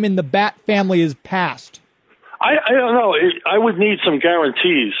time in the Bat family is past? I don't know. I would need some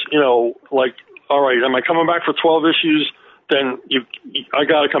guarantees, like, all right, am I coming back for 12 issues? Then I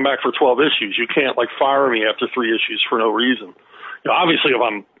got to come back for 12 issues. You can't fire me after 3 issues for no reason. Obviously, if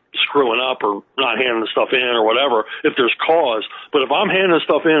I'm screwing up or not handing the stuff in or whatever, if there's cause. But if I'm handing the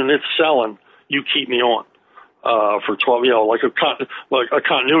stuff in and it's selling, you keep me on for 12. Like a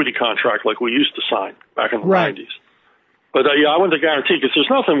continuity contract like we used to sign back in the 90s. But I want to guarantee, because there's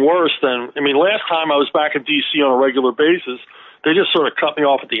nothing worse than, last time I was back in DC on a regular basis, they just sort of cut me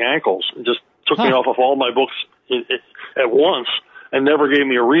off at the ankles and just took me off of all my books at once and never gave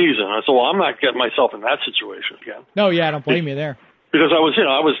me a reason. I said, well, I'm not getting myself in that situation again. No, yeah, I don't blame you there. Because I was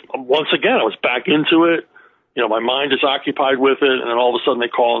once again, I was back into it. My mind is occupied with it, and then all of a sudden they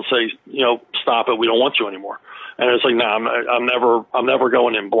call and say, stop it, we don't want you anymore. And it's like, no, I'm never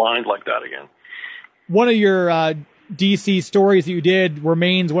going in blind like that again. One of your DC stories that you did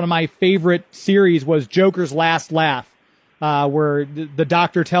remains one of my favorite series was Joker's Last Laugh, where the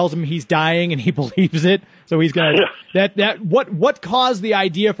doctor tells him he's dying and he believes it. So he's going to, what caused the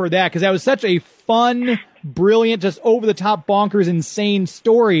idea for that? Cause that was such a fun, brilliant, just over the top bonkers, insane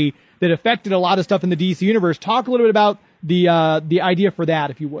story that affected a lot of stuff in the DC universe. Talk a little bit about the idea for that,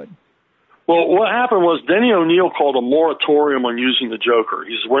 if you would. Well, what happened was Denny O'Neil called a moratorium on using the Joker.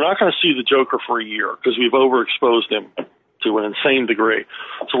 He says, we're not going to see the Joker for a year because we've overexposed him to an insane degree.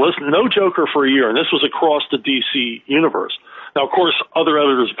 So listen, no Joker for a year. And this was across the DC universe. Now, of course, other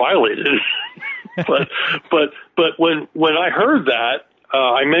editors violated it. but when I heard that,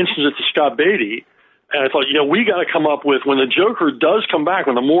 I mentioned it to Scott Beatty, and I thought, we got to come up with, when the Joker does come back,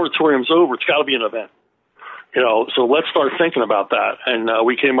 when the moratorium's over, it's got to be an event. So let's start thinking about that. And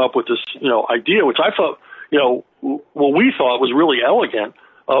we came up with this, idea, which I thought, what we thought was really elegant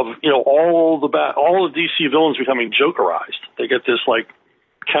of, all the DC villains becoming Jokerized. They get this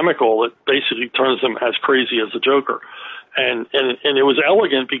chemical that basically turns them as crazy as the Joker. And it was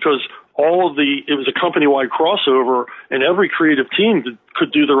elegant because it was a company-wide crossover, and every creative team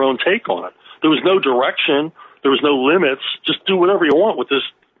could do their own take on it. There was no direction. There was no limits. Just do whatever you want with this,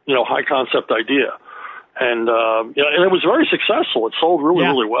 high concept idea. And it was very successful. It sold really,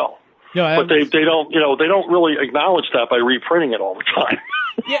 really well. But they don't really acknowledge that by reprinting it all the time.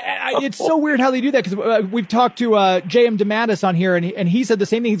 Yeah, it's so weird how they do that, because we've talked to J.M. DeMatteis on here, and he said the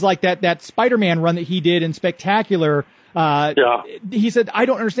same thing. He's like that Spider-Man run that he did in Spectacular. He said, I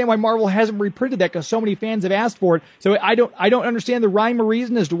don't understand why Marvel hasn't reprinted that because so many fans have asked for it. So I don't understand the rhyme or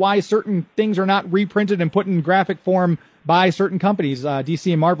reason as to why certain things are not reprinted and put in graphic form by certain companies,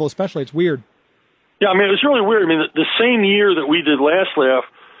 DC and Marvel especially. It's weird. Yeah, I mean, it was really weird. I mean, the same year that we did Last Laugh,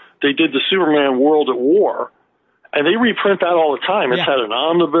 they did the Superman World at War, and they reprint that all the time. It's had an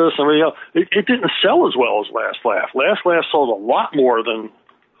omnibus and everything else. It didn't sell as well as Last Laugh. Last Laugh sold a lot more than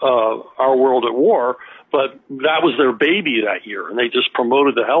Our World at War, but that was their baby that year, and they just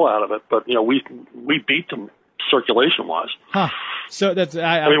promoted the hell out of it. But, we beat them circulation-wise. Huh. So that's...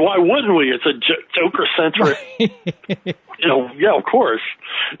 I mean, why wouldn't we? It's a Joker-centric... yeah, of course.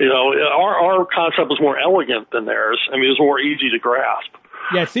 Our concept was more elegant than theirs. I mean, it was more easy to grasp.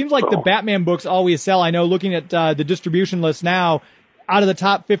 Yeah, it seems like the Batman books always sell. I know looking at the distribution list now, out of the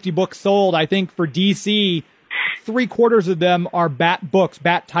top 50 books sold, I think for DC, 3/4 of them are Bat books,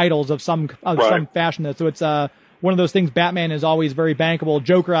 Bat titles of some fashion. So it's one of those things. Batman is always very bankable.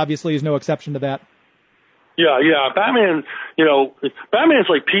 Joker obviously is no exception to that. Yeah. Batman, Batman's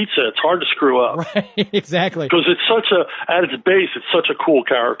like pizza. It's hard to screw up. Right, exactly. Because it's at its base, it's such a cool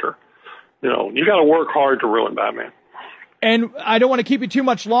character. You got to work hard to ruin Batman. And I don't want to keep you too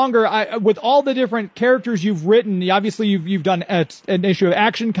much longer. With all the different characters you've written, obviously you've done an issue of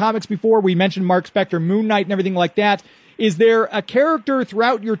Action Comics before. We mentioned Mark Spector, Moon Knight, and everything like that. Is there a character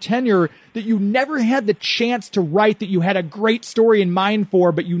throughout your tenure that you never had the chance to write, that you had a great story in mind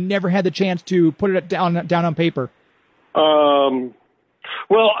for, but you never had the chance to put it down on paper? Well,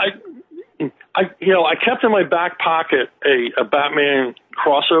 I kept in my back pocket a Batman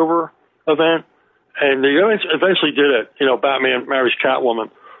crossover event. And they eventually did it. Batman marries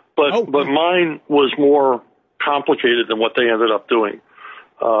Catwoman, but mine was more complicated than what they ended up doing.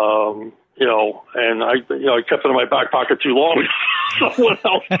 And I kept it in my back pocket too long. Someone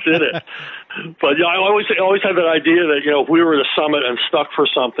else did it. But I always had that idea that if we were at a summit and stuck for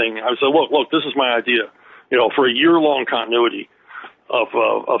something, I would say, look, this is my idea. For a year-long continuity of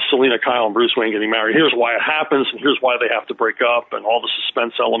Selina Kyle and Bruce Wayne getting married. Here's why it happens, and here's why they have to break up, and all the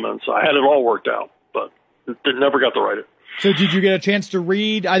suspense elements. I had it all worked out. Never got to write it. So did you get a chance to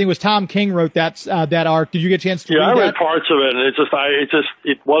read? I think it was Tom King wrote that arc. Did you get a chance to read that? Yeah, I read parts of it, and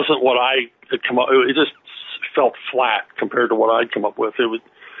it wasn't what I had come up. It just felt flat compared to what I'd come up with. It was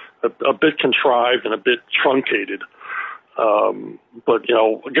a bit contrived and a bit truncated. But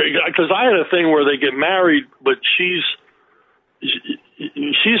because I had a thing where they get married, but she's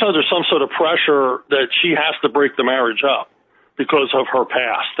under some sort of pressure that she has to break the marriage up. Because of her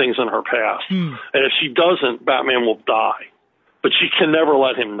past, things in her past. And if she doesn't, Batman will die. But she can never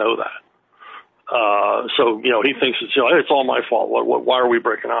let him know that. So he thinks it's all my fault. Why are we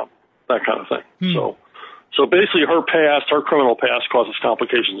breaking up? That kind of thing. So basically her criminal past causes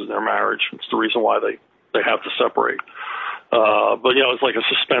complications in their marriage. It's the reason why they have to separate. But it's like a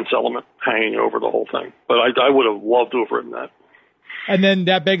suspense element hanging over the whole thing. But I would have loved to have written that. And then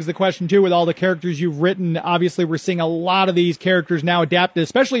that begs the question, too, with all the characters you've written, obviously we're seeing a lot of these characters now adapted,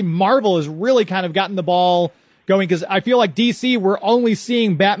 especially Marvel has really kind of gotten the ball going, because I feel like DC, we're only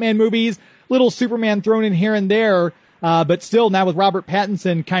seeing Batman movies, little Superman thrown in here and there, but still now with Robert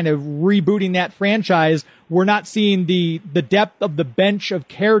Pattinson kind of rebooting that franchise, we're not seeing the depth of the bench of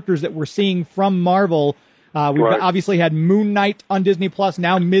characters that we're seeing from Marvel. We've obviously had Moon Knight on Disney Plus.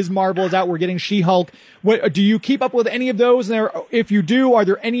 Now Ms. Marvel is out. We're getting She-Hulk. Do you keep up with any of those? And if you do, are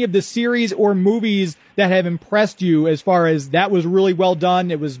there any of the series or movies that have impressed you as far as that was really well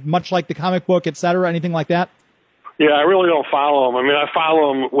done? It was much like the comic book, et cetera, anything like that? Yeah, I really don't follow them. I mean, I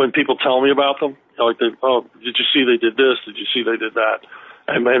follow them when people tell me about them. Did you see they did this? Did you see they did that?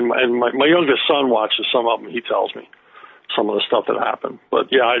 And my youngest son watches some of them. He tells me some of the stuff that happened.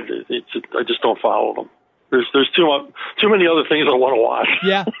 But yeah, I just don't follow them. There's too many other things I want to watch.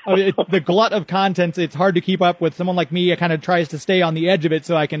 Yeah, the glut of content, it's hard to keep up with. Someone like me, kind of tries to stay on the edge of it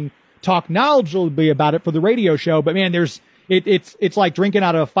so I can talk knowledgeably about it for the radio show. But man, it's like drinking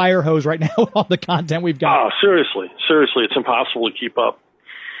out of a fire hose right now with all the content we've got. Oh, seriously, it's impossible to keep up.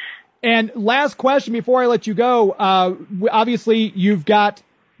 And last question before I let you go. Obviously, you've got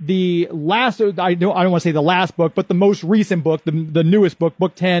the last, I don't want to say the last book, but the most recent book, the newest book,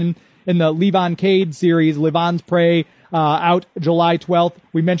 book 10 in the Levon Cade series, Levon's Prey, out July 12th.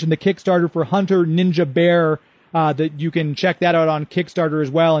 We mentioned the Kickstarter for Hunter Ninja Bear, that you can check that out on Kickstarter as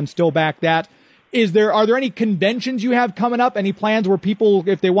well and still back that. Are there any conventions you have coming up? Any plans where people,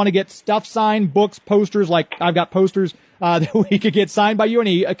 if they want to get stuff signed, books, posters, like I've got posters, that we could get signed by you?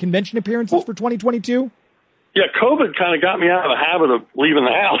 Any convention appearances for 2022? Yeah, COVID kind of got me out of the habit of leaving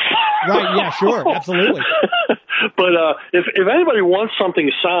the house. Right, yeah, sure, absolutely. But if anybody wants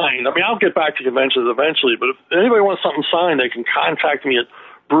something signed, I mean, I'll get back to conventions eventually, but if anybody wants something signed, they can contact me at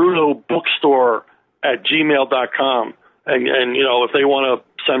brunobookstore@gmail.com. And if they want to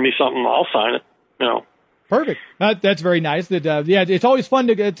send me something, I'll sign it, Perfect. That's very nice. It's always fun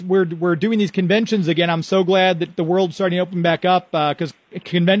we're doing these conventions again. I'm so glad that the world's starting to open back up, because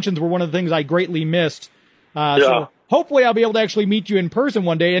conventions were one of the things I greatly missed. So hopefully I'll be able to actually meet you in person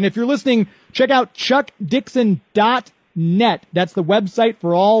one day. And if you're listening, check out chuckdixon.net. That's the website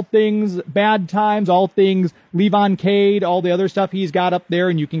for all things Bad Times, all things Levon Cade, all the other stuff he's got up there,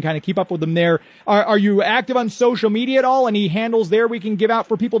 and you can kind of keep up with him there. Are you active on social media at all? Any handles there we can give out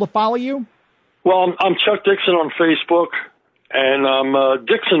for people to follow you? Well, I'm Chuck Dixon on Facebook, and I'm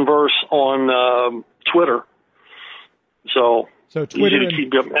Dixonverse on Twitter. So Twitter, easy to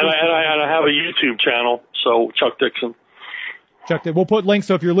keep up. And I have a YouTube channel, so Chuck Dixon. Chuck, we'll put links,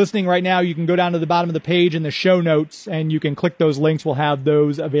 so if you're listening right now, you can go down to the bottom of the page in the show notes, and you can click those links. We'll have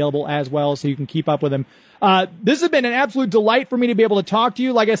those available as well, so you can keep up with him. This has been an absolute delight for me to be able to talk to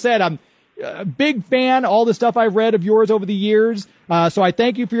you. Like I said, I'm a big fan, all the stuff I've read of yours over the years. So I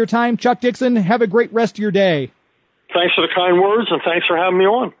thank you for your time. Chuck Dixon, have a great rest of your day. Thanks for the kind words, and thanks for having me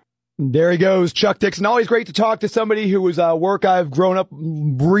on. There he goes, Chuck Dixon. Always great to talk to somebody whose work I've grown up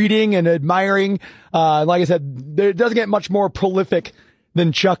reading and admiring. Like I said, it doesn't get much more prolific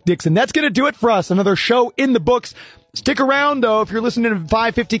than Chuck Dixon. That's going to do it for us. Another show in the books. Stick around, though. If you're listening to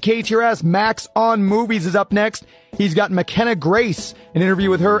 550 KTRS, Max on Movies is up next. He's got McKenna Grace, an interview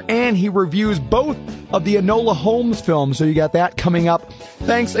with her, and he reviews both of the Enola Holmes films, so you got that coming up.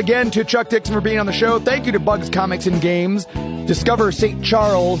 Thanks again to Chuck Dixon for being on the show. Thank you to Bugs Comics and Games. Discover St.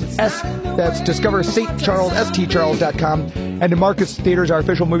 Charles, that's discoverstcharles.com, and to Marcus Theaters, our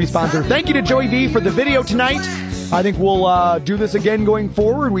official movie sponsor. Thank you to Joey V for the video tonight. I think we'll do this again going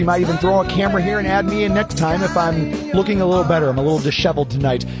forward. We might even throw a camera here and add me in next time if I'm looking a little better. I'm a little disheveled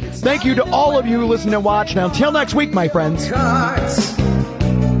tonight. Thank you to all of you who listen and watch. Now, until next week, my friends. Cards.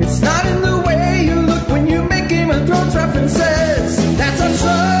 It's not in the way you look when you make Game of Thrones references. That's our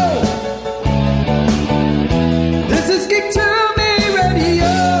show. This is Geek to Me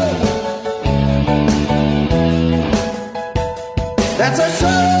Radio. That's our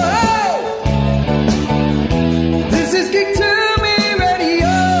show.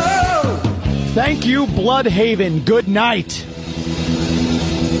 Thank you, Bloodhaven. Good night.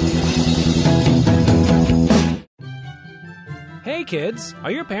 Hey kids,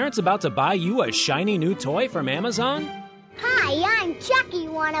 are your parents about to buy you a shiny new toy from Amazon? Hi, I'm Chucky.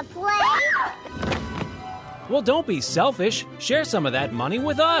 Wanna play? Well, don't be selfish. Share some of that money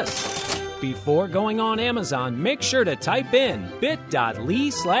with us. Before going on Amazon, make sure to type in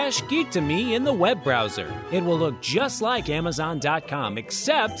bit.ly/geek2me in the web browser. It will look just like Amazon.com,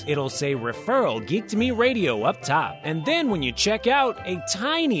 except it'll say referral Geek to Me Radio up top. And then when you check out, a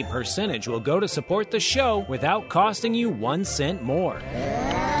tiny percentage will go to support the show without costing you 1 cent more.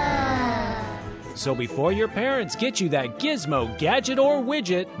 So before your parents get you that gizmo, gadget, or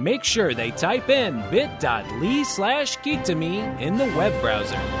widget, make sure they type in bit.ly/geek2me in the web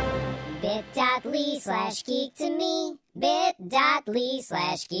browser. bit.ly/geek2me.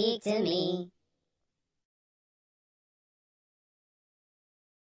 bit.ly/geek2me.